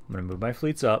 I'm going to move my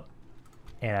fleets up.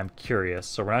 And I'm curious.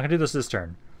 So, we're not going to do this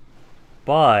turn.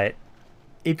 But,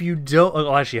 if you don't...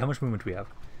 Oh, actually, how much movement do we have?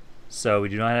 So, we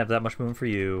do not have that much movement for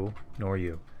you, nor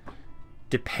you.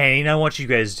 Depending on what you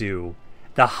guys do,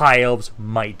 the High Elves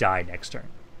might die next turn.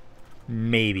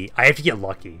 Maybe. I have to get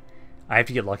lucky. I have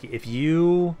to get lucky. If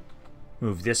you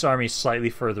move this army slightly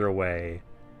further away,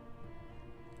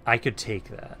 I could take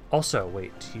that. Also,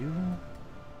 wait, do you...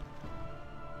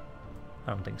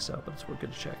 I don't think so, but we're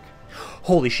good to check.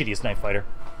 Holy shit, he's Night Fighter.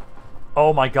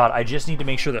 Oh my god, I just need to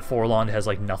make sure that Forlond has,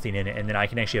 like, nothing in it, and then I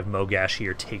can actually have Mogash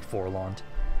here take Forlond.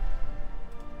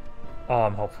 Oh,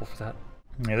 I'm hopeful for that.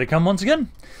 Here they come once again.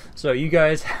 So you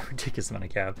guys have a ridiculous amount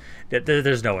of cav.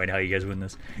 There's no way in how you guys win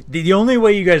this. The only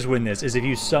way you guys win this is if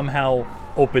you somehow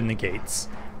open the gates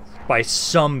by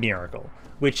some miracle,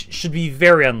 which should be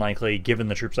very unlikely given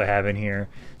the troops I have in here.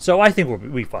 So I think we'll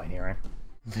be fine here.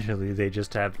 Right? Literally, they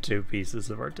just have 2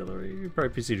 pieces of artillery,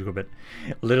 probably siege equipment.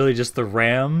 Literally just the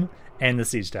ram and the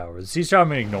siege tower. The siege tower I'm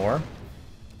going to ignore.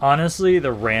 Honestly,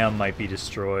 the ram might be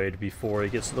destroyed before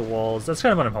it gets to the walls. That's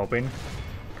kind of what I'm hoping.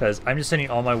 Because I'm just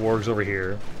sending all my wargs over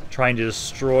here, trying to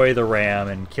destroy the ram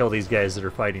and kill these guys that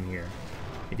are fighting here.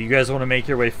 If you guys want to make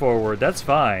your way forward, that's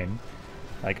fine.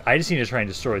 Like, I just need to try and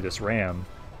destroy this ram.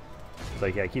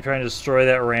 Like, yeah, keep trying to destroy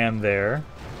that ram there.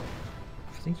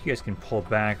 I think you guys can pull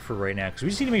back for right now, because we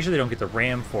just need to make sure they don't get the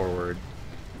ram forward.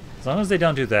 As long as they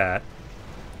don't do that,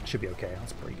 it should be okay.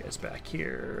 Let's bring you guys back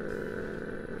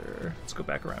here. Let's go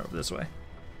back around over this way.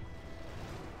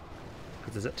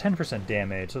 Because it's at 10%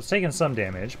 damage, so it's taking some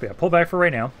damage. But yeah, pull back for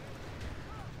right now.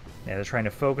 Yeah, they're trying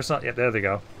to focus on... Yep, there they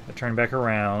go. They're turning back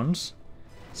around. This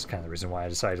is kind of the reason why I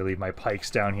decided to leave my pikes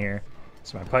down here.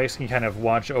 So my pikes can kind of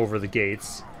watch over the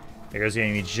gates. There goes the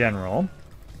enemy general.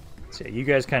 So yeah, you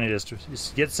guys kind of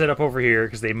just get set up over here,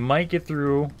 because they might get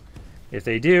through. If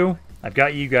they do, I've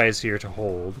got you guys here to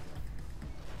hold.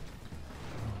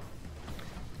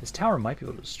 This tower might be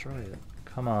able to destroy it.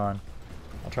 Come on.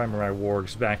 I'll try and bring my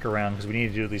wargs back around, because we need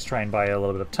to do at least try and buy a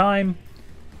little bit of time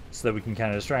so that we can kind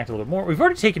of distract a little bit more. We've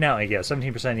already taken out, I guess,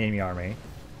 17% of the enemy army.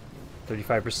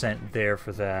 35% there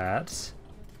for that.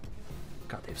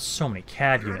 God, they have so many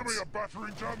CAD units.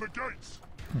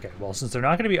 Okay, well, since they're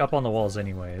not going to be up on the walls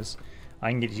anyways,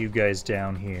 I can get you guys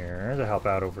down here to help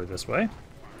out over this way.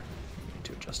 Need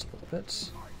to adjust a little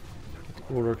bit. Get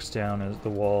the Urks down as the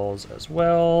walls as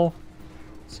well.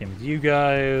 Same with you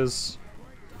guys.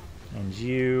 And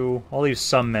you. I'll leave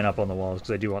some men up on the walls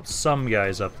because I do want some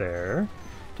guys up there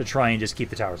to try and just keep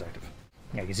the towers active.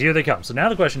 Yeah, because here they come. So now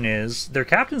the question is, their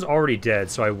captain's already dead,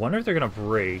 so I wonder if they're going to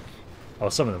break. Oh,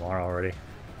 some of them are already.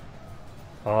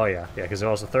 Oh, yeah. Yeah, because they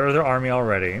lost a third of their army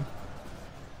already.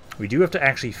 We do have to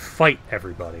actually fight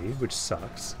everybody, which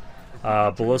sucks.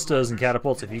 Ballistas and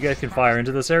catapults, if you guys can fire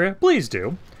into this area, please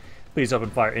do. Please open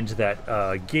fire into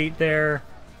that gate there.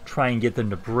 Try and get them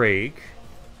to break.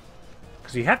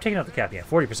 Because we have taken out the cap. Yeah,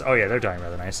 40%. Oh, yeah, they're dying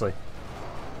rather nicely.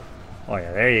 Oh,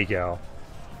 yeah, there you go.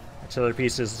 Artillery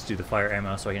pieces. Let's do the fire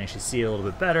ammo so I can actually see it a little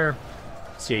bit better.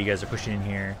 See how you guys are pushing in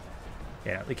here.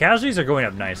 Yeah, the casualties are going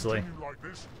up nicely. Like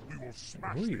this, we will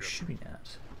smash Who are you the shooting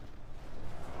at?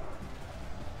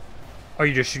 Oh,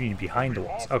 you're just shooting behind the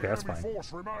walls. Okay, that's fine.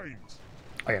 force remains.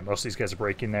 Oh yeah, most of these guys are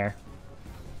breaking there.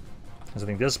 Because I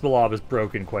think this blob is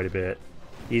broken quite a bit.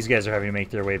 These guys are having to make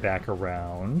their way back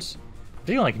around. I'm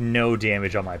taking like no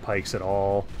damage on my pikes at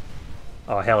all.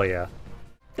 Oh, hell yeah.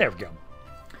 There we go.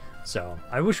 So,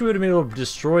 I wish we would have been able to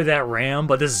destroy that ram,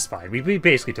 but this is fine. We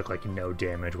basically took like no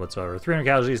damage whatsoever. 300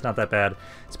 casualties, not that bad.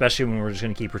 Especially when we're just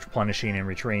going to keep replenishing and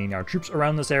retraining our troops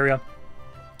around this area.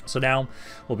 So now,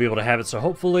 we'll be able to have it. So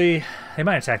hopefully, they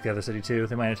might attack the other city too.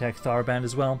 They might attack Tharband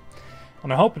as well. I'm going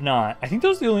to hope not. I think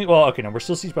those are the only... Well, okay, no, we're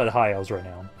still sieged by the High Elves right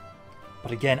now.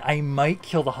 But again, I might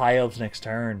kill the High Elves next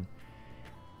turn.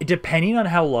 Depending on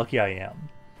how lucky I am.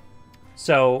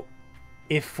 So,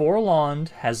 if Forlond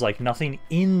has, like, nothing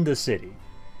in the city,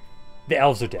 the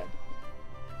Elves are dead.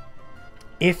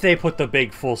 If they put the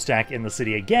big full stack in the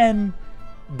city again,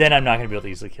 then I'm not going to be able to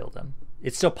easily kill them.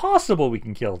 It's still possible we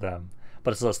can kill them,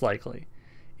 but it's less likely.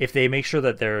 If they make sure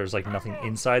that there's, like, nothing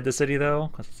inside the city,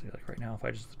 though, let's see, like, right now, if I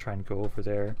just try and go over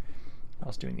there, I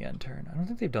was doing the end turn. I don't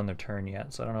think they've done their turn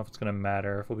yet, so I don't know if it's going to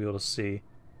matter, if we'll be able to see.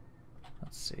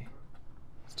 Let's see.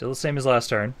 Still the same as last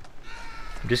turn.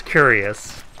 I'm just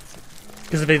curious.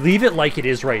 Because if they leave it like it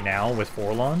is right now with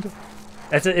Forlond,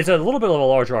 it's a little bit of a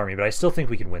large army, but I still think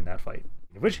we can win that fight.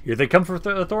 Which, here they come for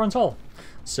Thorin's Hall.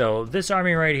 So, this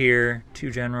army right here, 2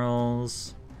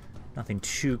 generals, nothing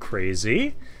too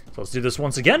crazy. So let's do this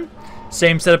once again.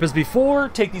 Same setup as before,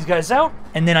 take these guys out,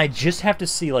 and then I just have to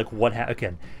see, like,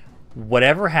 again,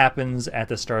 whatever happens at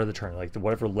the start of the turn, like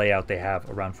whatever layout they have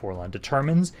around Forlond,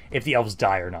 determines if the elves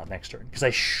die or not next turn. Because I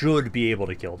should be able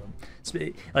to kill them.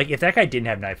 Like, if that guy didn't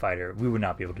have Night Fighter, we would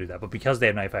not be able to do that. But because they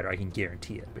have Night Fighter, I can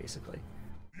guarantee it, basically.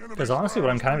 Because honestly,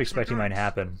 what I'm kind of expecting might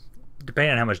happen,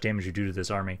 depending on how much damage you do to this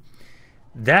army,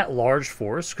 that large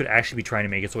force could actually be trying to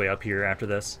make its way up here after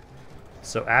this.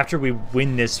 So after we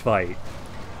win this fight,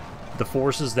 the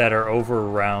forces that are over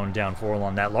around down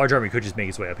Forlond, that large army could just make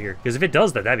its way up here. Because if it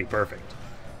does that, that'd be perfect.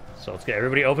 So let's get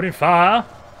everybody opening fire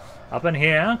up in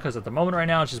here. Because at the moment right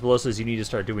now, it's just ballistas. You need to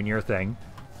start doing your thing.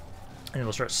 And then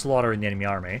we'll start slaughtering the enemy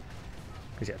army.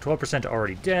 Because yeah, 12%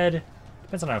 already dead.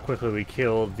 Depends on how quickly we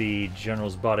kill the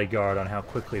general's bodyguard, on how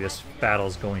quickly this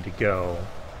battle's going to go.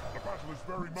 The battle is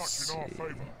very much in our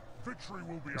favor. Victory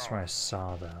will be That's where I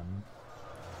saw them.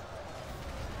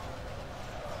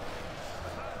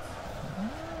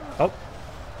 Oh.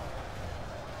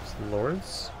 It's the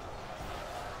Lords.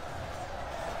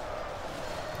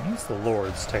 I think it's the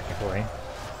Lords, technically.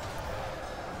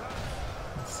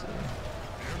 Let's see.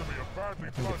 The enemy are badly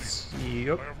I think bloodied. it's... They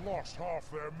Yep. have lost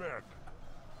half their men.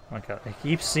 Oh my god, I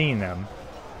keep seeing them.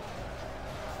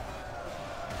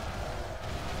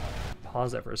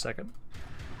 Pause that for a second.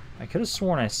 I could have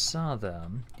sworn I saw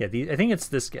them. Yeah, I think it's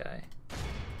this guy.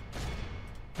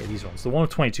 Yeah, these ones. The one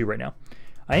with 22 right now.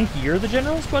 I think you're the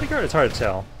general's bodyguard? It's hard to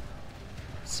tell.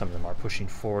 Some of them are pushing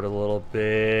forward a little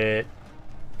bit.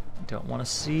 Don't want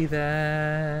to see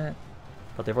that.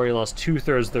 But they've already lost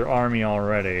 2/3 of their army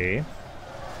already.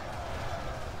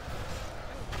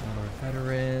 More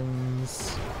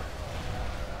veterans.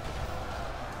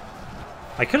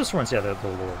 I could have sworn it's the Lord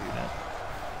unit.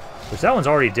 Which that one's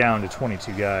already down to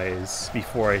 22 guys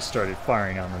before I started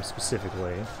firing on them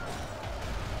specifically.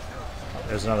 Oh,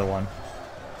 there's another one.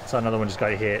 Saw another one just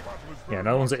got hit. Yeah,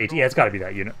 another one's at 80. Yeah, it's got to be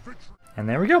that unit. And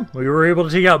there we go. We were able to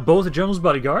take out both the general's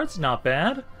bodyguards. Not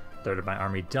bad. Third of my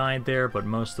army died there, but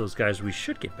most of those guys we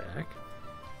should get back.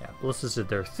 Yeah, ballistas did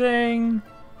their thing.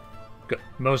 Good.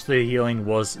 Most of the healing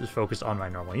was focused on my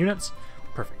normal units.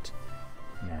 Perfect.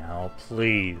 Now,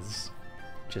 please,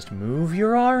 just move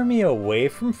your army away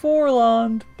from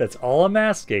Forlond. That's all I'm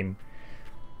asking.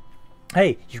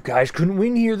 Hey, you guys couldn't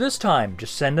win here this time.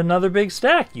 Just send another big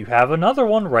stack. You have another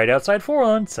one right outside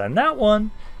Forlond. Send that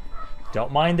one.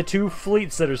 Don't mind the 2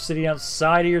 fleets that are sitting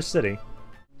outside of your city.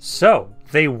 So,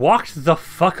 they walked the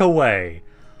fuck away.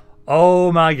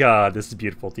 Oh my god, this is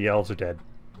beautiful. The elves are dead.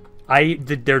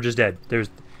 They're just dead.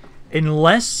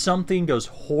 Unless something goes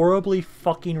horribly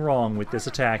fucking wrong with this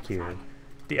attack here,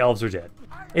 the elves are dead.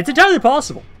 It's entirely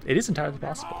possible. It is entirely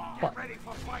possible. But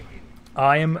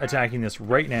I am attacking this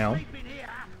right now.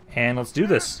 And let's do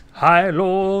this. High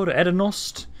Lord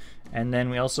Edenost. And then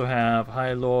we also have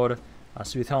High Lord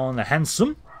Suithon the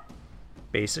Handsome.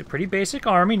 Pretty basic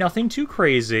army. Nothing too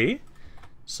crazy.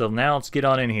 So now let's get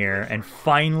on in here and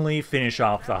finally finish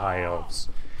off the High Elves.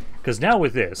 Because now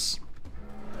with this,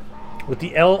 with the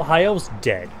High Elves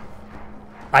dead,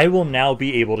 I will now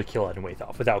be able to kill Edwin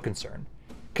without concern.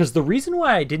 Because the reason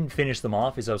why I didn't finish them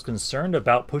off is I was concerned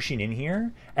about pushing in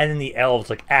here, and then the elves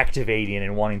like activating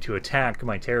and wanting to attack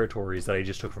my territories that I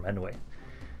just took from Endway.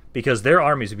 Because their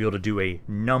armies would be able to do a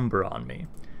number on me.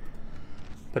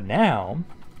 But now,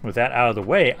 with that out of the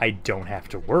way, I don't have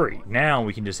to worry. Now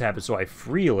we can just have it so I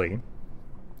freely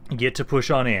get to push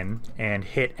on in and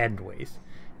hit Endway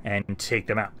and take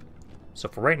them out. So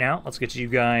for right now, let's get you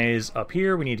guys up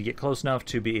here. We need to get close enough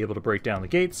to be able to break down the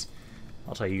gates.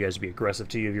 I'll tell you guys to be aggressive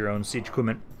to you of your own siege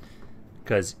equipment.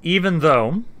 Because even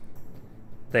though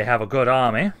they have a good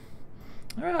army,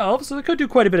 so they could do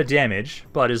quite a bit of damage,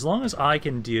 but as long as I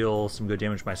can deal some good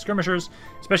damage to my skirmishers,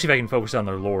 especially if I can focus on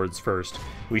their lords first,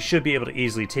 we should be able to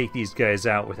easily take these guys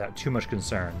out without too much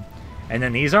concern. And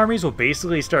then these armies will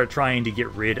basically start trying to get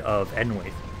rid of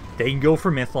Edenwaith. They can go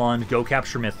for Mithlond, go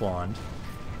capture Mithlond,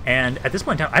 and at this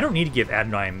point in time, I don't need to give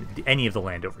Adonai any of the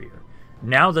land over here.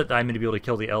 Now that I'm going to be able to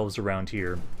kill the elves around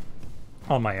here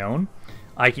on my own,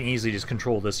 I can easily just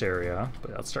control this area.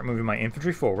 But I'll start moving my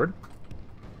infantry forward.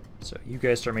 So you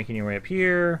guys start making your way up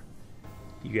here.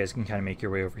 You guys can kind of make your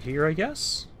way over here, I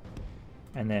guess.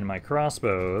 And then my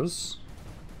crossbows.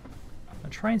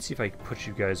 I'll try and see if I can put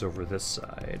you guys over this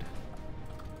side.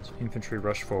 So infantry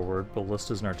rush forward,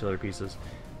 ballistas and artillery pieces.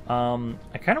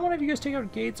 I kind of want to have you guys take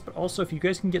out gates, but also if you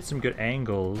guys can get some good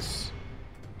angles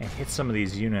and hit some of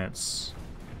these units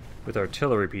with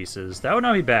artillery pieces, that would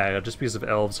not be bad, just because of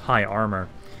elves' high armor.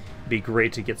 It'd be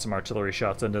great to get some artillery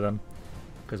shots into them.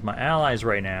 Because my allies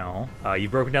right now,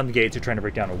 you've broken down the gates, you're trying to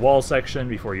break down a wall section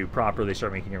before you properly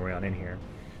start making your way on in here.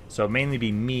 So it'll mainly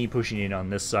be me pushing in on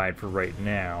this side for right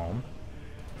now.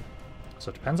 So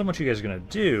it depends on what you guys are going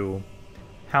to do,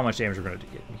 how much damage we're going to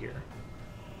get in here.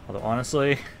 Although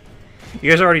honestly, you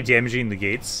guys are already damaging the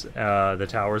gates, the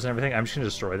towers and everything. I'm just going to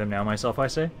destroy them now myself, I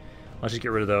say. Let's just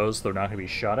get rid of those. They're not going to be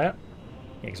shot at.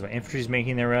 Yeah, because my infantry's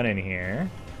making their run in here.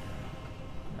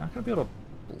 Not going to be able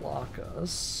to block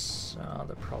us.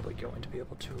 They're probably going to be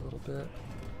able to a little bit.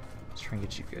 Let's try and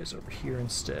get you guys over here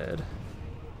instead.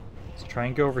 So try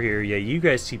and go over here. Yeah, you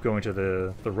guys keep going to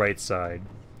the right side.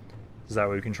 So that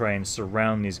way we can try and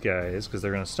surround these guys, because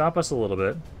they're going to stop us a little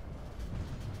bit.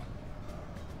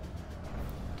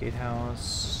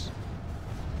 Gatehouse.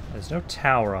 There's no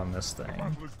tower on this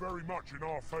thing.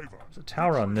 There's a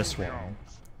tower on this one.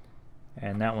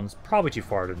 And that one's probably too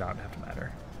far to not have to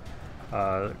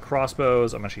matter.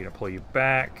 Crossbows, I'm actually going to pull you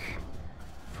back.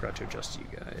 Forgot to adjust you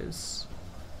guys.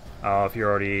 Oh, if you're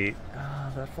already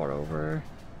that far over.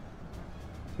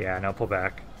 Yeah, no, pull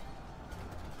back.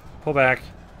 Pull back.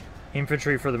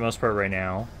 Infantry for the most part right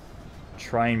now.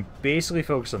 Try and basically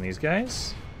focus on these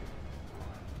guys.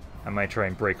 I might try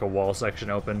and break a wall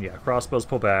section open. Yeah, crossbows,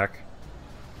 pull back.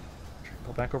 Try and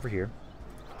pull back over here.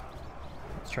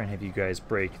 Let's try and have you guys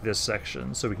break this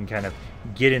section so we can kind of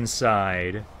get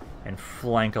inside and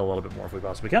flank a little bit more if we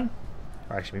possibly can.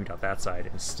 Or actually, maybe not that side.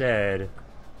 Instead,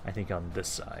 I think on this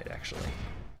side, actually.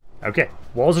 Okay,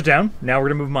 walls are down. Now we're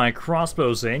going to move my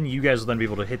crossbows in. You guys will then be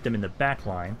able to hit them in the back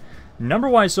line.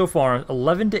 Number-wise so far,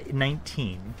 11 to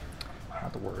 19.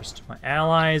 Not the worst. My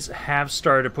allies have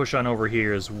started to push on over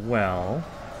here as well.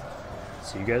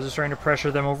 So you guys are starting to pressure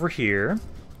them over here.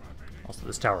 Also,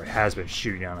 this tower has been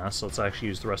shooting on us, so let's actually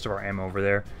use the rest of our ammo over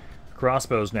there.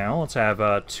 Crossbows now. Let's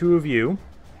have two of you.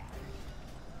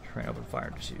 Try and open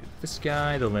fire to this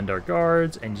guy, the Lindar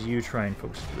guards, and you try and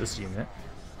focus this unit.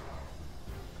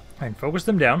 And focus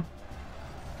them down.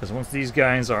 Because once these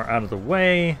guys are out of the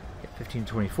way, get 15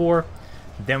 to 24,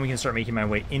 then we can start making my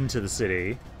way into the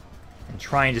city and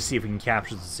trying to see if we can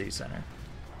capture the city center.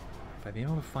 Have I been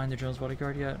able to find the Jones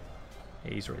bodyguard yet?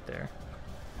 Yeah, he's right there.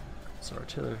 So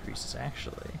artillery pieces,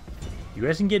 actually. You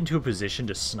guys can get into a position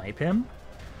to snipe him.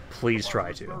 Please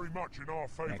try to.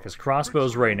 Yeah, because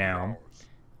crossbows right now.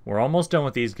 We're almost done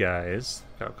with these guys.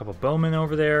 Got a couple bowmen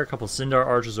over there, a couple Sindar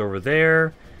archers over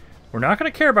there. We're not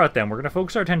going to care about them. We're going to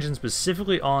focus our attention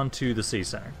specifically onto the city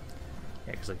center.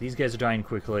 Yeah, because like these guys are dying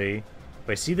quickly. If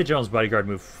I see the general's bodyguard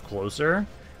move closer,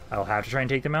 I'll have to try and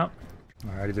take them out.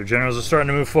 Alrighty, their generals are starting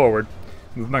to move forward.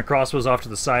 Move my crossbows off to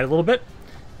the side a little bit.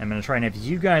 I'm going to try and have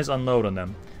you guys unload on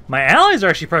them. My allies are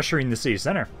actually pressuring the city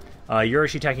center. You're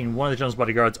actually attacking one of the general's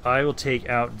bodyguards. I will take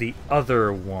out the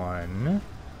other one.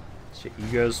 So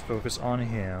you guys focus on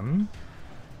him.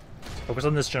 Focus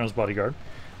on this general's bodyguard.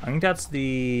 I think that's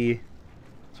the...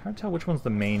 It's hard to tell which one's the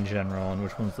main general and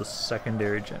which one's the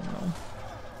secondary general.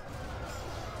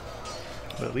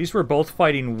 But at least we're both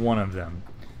fighting one of them.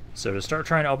 So to start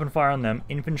trying to open fire on them,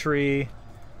 infantry...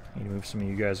 I need to move some of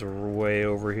you guys way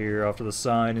over here off to the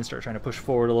side and start trying to push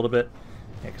forward a little bit.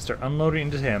 I can start unloading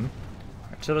into him.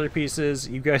 Artillery pieces,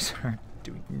 you guys are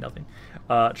doing nothing.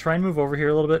 Try and move over here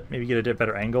a little bit. Maybe get a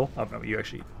better angle. Oh, no, you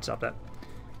actually stop that.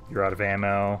 You're out of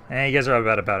ammo. You guys are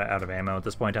about out of ammo at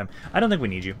this point in time. I don't think we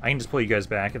need you. I can just pull you guys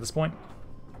back at this point.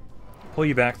 Pull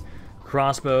you back.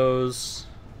 Crossbows.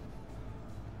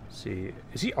 Let's see.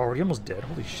 Is he already almost dead?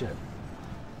 Holy shit.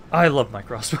 I love my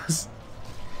crossbows.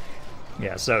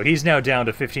 Yeah, so he's now down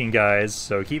to 15 guys,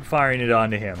 so keep firing it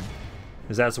onto him.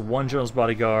 Because that's one general's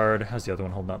bodyguard. How's the other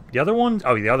one holding up? The other one?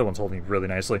 Oh, the other one's holding really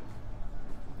nicely.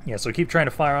 Yeah, so keep trying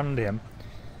to fire onto him.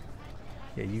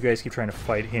 Yeah, you guys keep trying to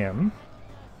fight him.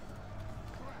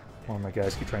 One of my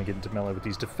guys keep trying to get into melee with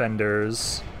these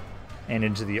defenders. And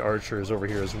into the archers over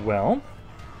here as well.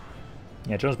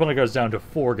 Yeah, general's bodyguard's down to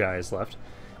 4 guys left.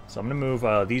 So I'm going to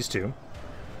move these two.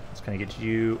 Let's kind of get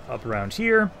you up around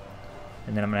here.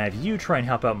 And then I'm going to have you try and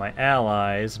help out my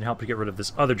allies and help to get rid of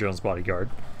this other general's bodyguard.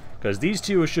 Because these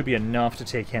two should be enough to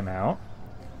take him out.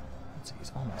 Let's see,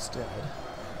 he's almost dead.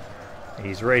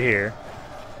 He's right here.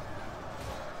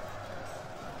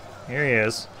 Here he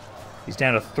is. He's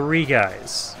down to 3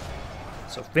 guys.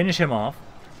 So finish him off.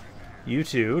 You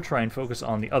two try and focus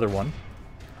on the other one.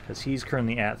 Because he's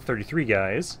currently at 33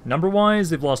 guys. Number-wise,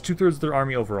 they've lost 2/3 of their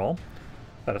army overall.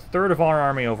 About 1/3 of our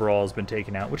army overall has been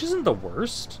taken out, which isn't the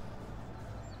worst.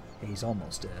 He's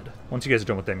almost dead. Once you guys are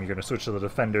done with them, you're going to switch to the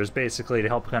defenders, basically, to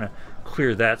help kind of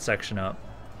clear that section up.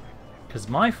 Because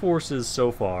my forces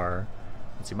so far...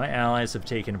 Let's see, my allies have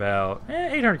taken about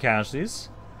 800 casualties.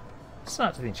 It's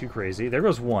not anything too crazy. There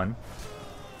goes one.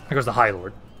 There goes the High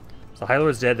Lord. So the High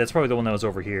Lord's dead. That's probably the one that was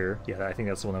over here. Yeah, I think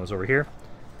that's the one that was over here.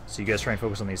 So you guys try and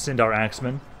focus on the Sindar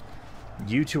Axemen.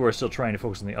 You two are still trying to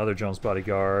focus on the other Jones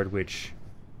bodyguard, which...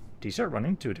 Did he start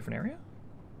running to a different area?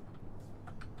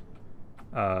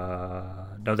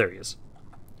 No, there he is.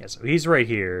 Yeah, so he's right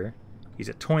here. He's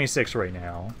at 26 right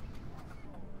now.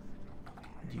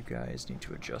 You guys need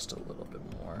to adjust a little bit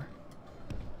more.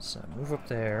 So move up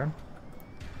there.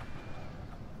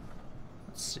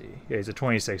 Let's see. Yeah, he's at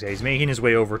 26. Yeah, he's making his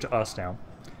way over to us now.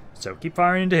 So keep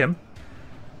firing into him.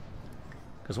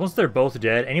 Because once they're both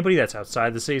dead, anybody that's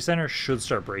outside the city center should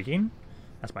start breaking.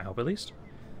 That's my hope, at least.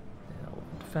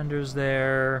 Defenders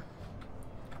there.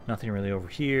 Nothing really over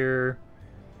here.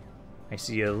 I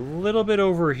see a little bit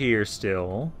over here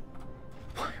still.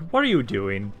 What are you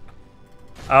doing?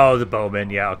 Oh, the bowman.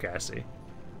 Yeah, okay, I see.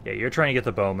 Yeah, you're trying to get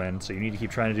the bowman, so you need to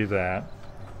keep trying to do that.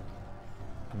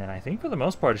 And then I think for the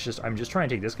most part, I'm just trying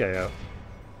to take this guy out.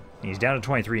 And he's down to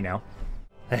 23 now.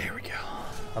 There we go.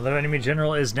 Other enemy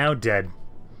general is now dead.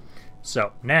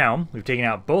 So, now, we've taken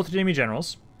out both enemy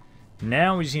generals.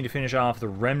 Now we just need to finish off the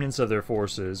remnants of their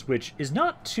forces, which is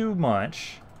not too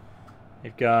much.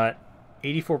 They've got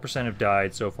 84% have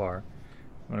died so far.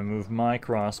 I'm going to move my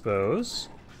crossbows.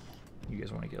 You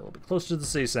guys want to get a little bit closer to the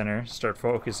city center, start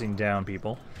focusing down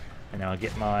people. And I'll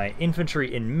get my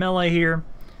infantry in melee here.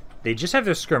 They just have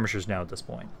their skirmishers now at this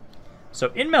point.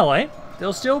 So in melee,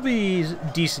 they'll still be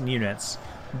decent units,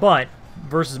 but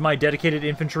versus my dedicated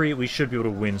infantry, we should be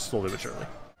able to win slowly but surely.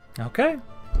 Okay.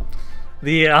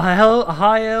 The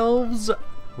High Elves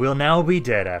will now be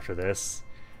dead after this.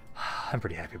 I'm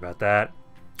pretty happy about that.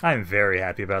 I'm very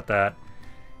happy about that.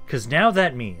 Because now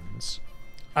that means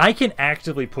I can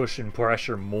actively push and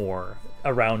pressure more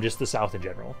around just the south in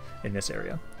general in this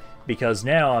area. Because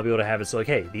now I'll be able to have it so like,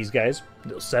 hey, these guys,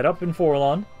 they'll set up in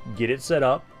Forlond, get it set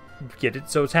up, get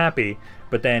it so it's happy,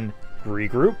 but then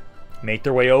regroup, make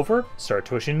their way over, start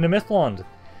pushing into Mithlond.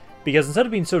 Because instead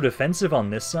of being so defensive on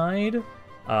this side,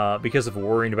 because of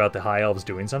worrying about the High Elves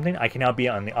doing something, I can now be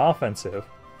on the offensive.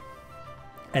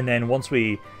 And then once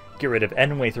we get rid of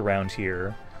Enwaith around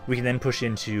here, we can then push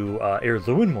into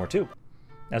Erluin more too,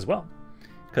 as well.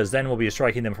 Because then we'll be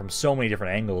striking them from so many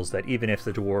different angles that even if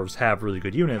the dwarves have really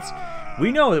good units,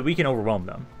 we know that we can overwhelm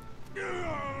them.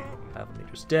 Battle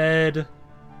Leader's dead.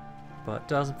 But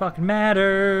doesn't fucking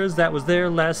matters. That was their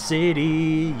last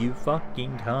city, you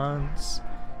fucking cunts.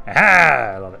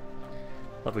 Aha! I love it.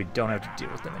 Love we don't have to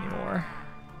deal with them anymore.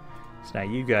 So now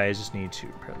you guys just need to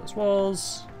repair those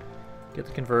walls, get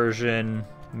the conversion,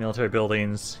 military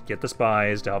buildings, get the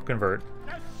spies to help convert.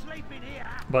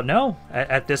 But no,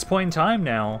 at this point in time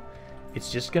now,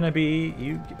 it's just going to be,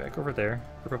 you get back over there,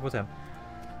 group up with him.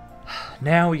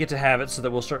 Now we get to have it so that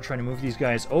we'll start trying to move these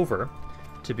guys over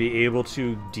to be able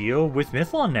to deal with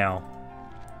Mithlond now.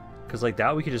 Because like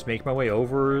that, we could just make my way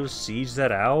over, siege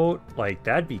that out, like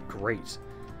that'd be great.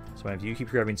 So if you keep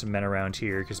grabbing some men around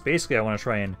here, because basically I want to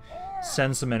try and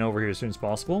send some men over here as soon as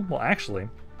possible. Well, actually,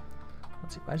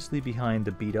 let's see, if I just leave behind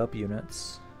the beat up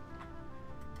units,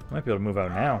 I might be able to move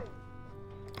out now.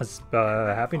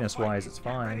 Happiness-wise, it's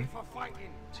fine.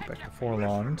 So back to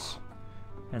Forlond.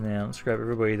 And then let's grab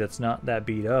everybody that's not that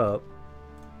beat up.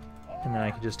 and then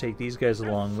I can just take these guys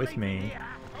along with me.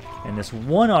 And this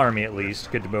one army, at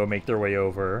least, could go make their way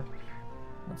over.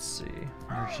 Let's see.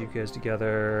 Merge you guys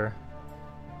together.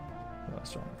 Oh, I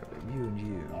still want to go to you and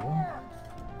you.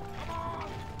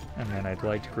 And then I'd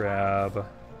like to grab...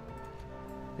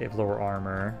 They have lower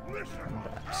armor. And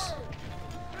that.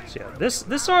 So yeah,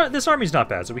 this army's not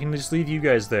bad, so we can just leave you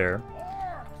guys there.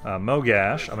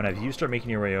 Mogash, I'm gonna have you start making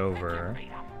your way over.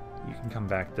 You can come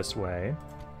back this way.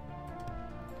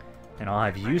 And I'll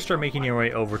have you start making your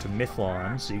way over to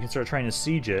Mithlon, so you can start trying to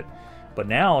siege it. But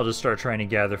now I'll just start trying to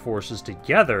gather forces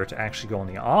together to actually go on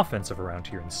the offensive around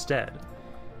here instead.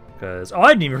 Because, oh, I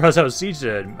didn't even realize I was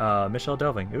sieged. Michelle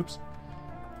Delving, oops.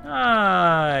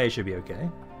 I should be okay,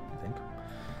 I think.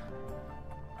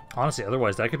 Honestly,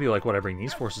 otherwise that could be like what I bring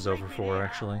these forces over for,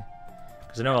 actually.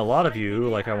 Because I know a lot of you,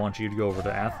 like I want you to go over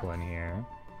to Athlin here.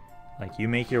 Like, you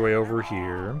make your way over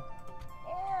here.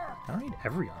 I don't need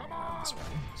every army around this way.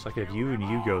 So I could have you and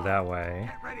you go that way.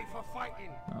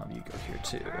 I'll have you go here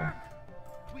too.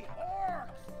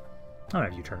 I'll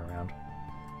have you turn around.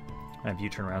 I'll have you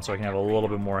turn around so I can have a little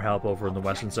bit more help over on the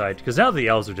western side. Because now that the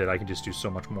elves are dead, I can just do so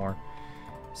much more.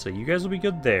 So you guys will be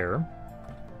good there.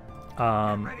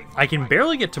 I can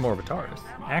barely get to Morbitarth.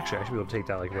 Actually, I should be able to take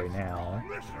that like right now.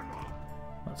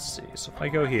 Let's see. So if I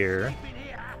go here,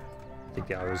 I think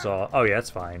that was all. Oh yeah, that's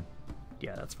fine.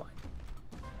 Yeah, that's fine.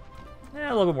 Yeah,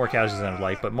 a little bit more casualties than I'd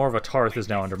like, but more of a Tarth is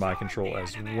now under my control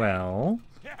as well.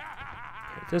 Get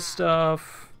this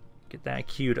stuff. Get that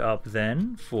queued up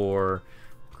then for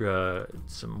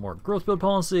some more growth build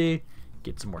policy.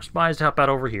 Get some more spies to help out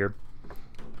over here.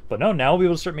 But no, now we'll be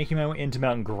able to start making my way into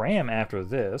Mount Graham after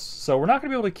this. So we're not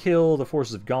going to be able to kill the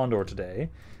forces of Gondor today.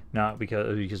 Not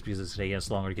because it's taking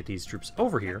us longer to get these troops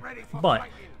over here. But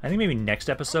I think maybe next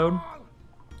episode,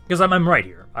 because I'm right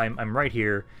here. I'm right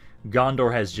here.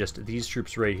 Gondor has just these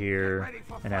troops right here,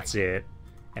 and that's it.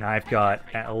 And I've got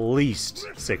at least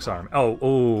 6 armies.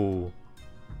 Oh.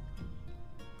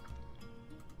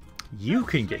 You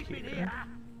can get here,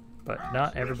 but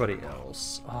not everybody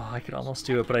else. Oh, I could almost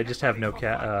do it, but I just have no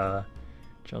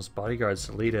General's bodyguards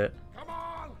to lead it.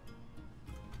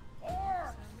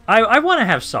 I want to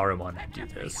have Saruman do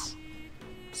this.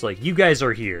 It's like, you guys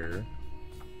are here.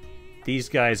 These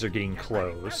guys are getting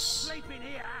close.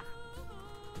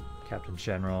 Captain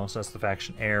General, so that's the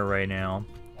faction heir right now.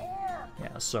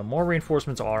 Yeah, so more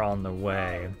reinforcements are on the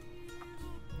way.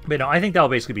 But no, I think that'll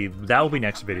basically be, that will be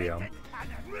next video.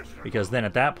 Because then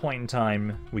at that point in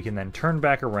time, we can then turn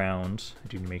back around. I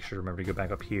do need to make sure to remember to go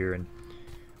back up here and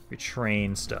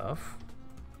retrain stuff.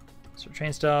 So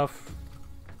retrain stuff,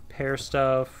 pair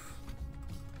stuff.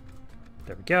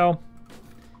 There we go.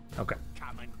 Okay.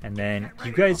 And then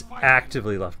you guys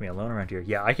actively left me alone around here.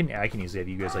 Yeah, I can easily have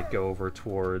you guys like go over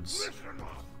towards.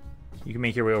 You can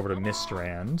make your way over to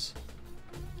Mistrand.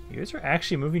 You guys are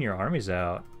actually moving your armies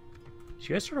out. Did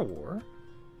you guys start a war?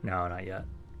 No, not yet.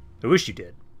 I wish you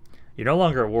did. You're no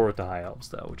longer at war with the High Elves,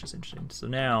 though, which is interesting. So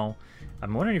now,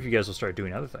 I'm wondering if you guys will start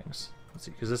doing other things. Let's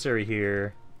see, because this area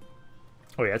here...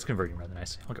 Oh yeah, it's converting rather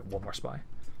nicely. I'll get one more spy.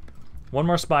 One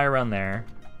more spy around there.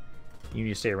 You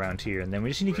need to stay around here. And then we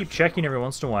just need to keep checking every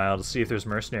once in a while to see if there's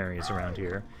mercenaries around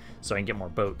here, so I can get more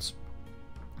boats.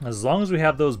 As long as we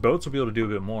have those boats, we'll be able to do a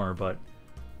bit more, but...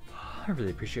 I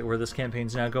really appreciate where this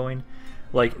campaign's now going.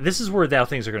 Like, this is where now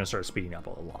things are going to start speeding up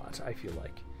a lot, I feel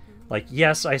like. Like,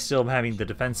 yes, I still am having the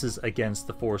defenses against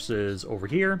the forces over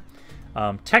here.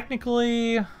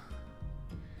 Technically,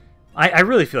 I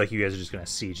really feel like you guys are just going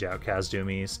to siege out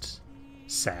Khazad-dûm East,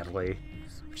 sadly.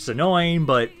 Which is annoying,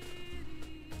 but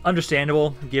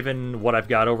understandable, given what I've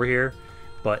got over here.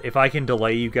 But if I can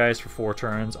delay you guys for 4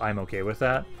 turns, I'm okay with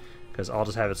that. Because I'll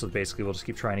just have it so basically we'll just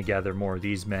keep trying to gather more of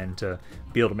these men to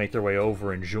be able to make their way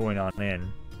over and join on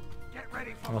in.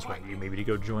 I almost want you maybe to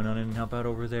go join on in and help out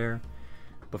over there.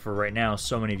 But for right now,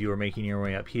 so many of you are making your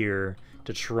way up here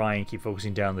to try and keep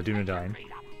focusing down the Dunedain.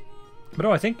 But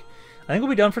no, I think we'll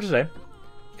be done for today.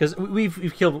 Because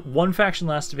we've killed one faction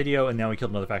last video, and now we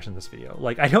killed another faction this video.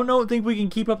 Like, I don't think we can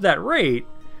keep up that rate,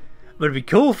 but it'd be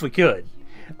cool if we could.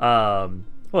 Well,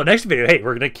 next video, hey,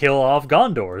 we're going to kill off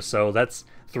Gondor, so that's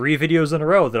 3 videos in a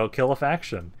row that'll kill a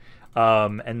faction.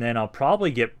 And then I'll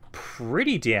probably get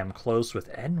pretty damn close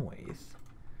with Enwaith.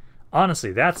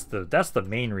 Honestly, that's the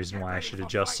main reason why I should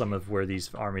adjust some of where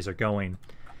these armies are going.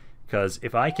 Because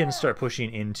if I can start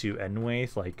pushing into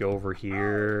Enwaith, like go over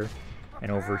here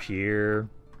and over here,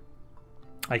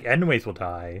 like Enwaith will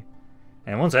die.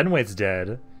 And once Enwaith's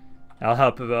dead, I'll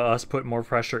help us put more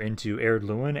pressure into Erd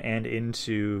Luin and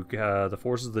into the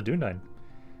forces of the Dunedain.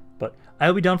 But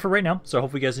I'll be done for right now, so I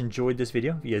hope you guys enjoyed this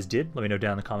video. If you guys did, let me know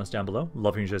down in the comments down below.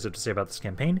 Love hearing what you guys have to say about this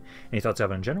campaign. Any thoughts you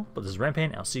have in general. But this is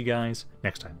Rampaned. I'll see you guys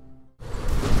next time.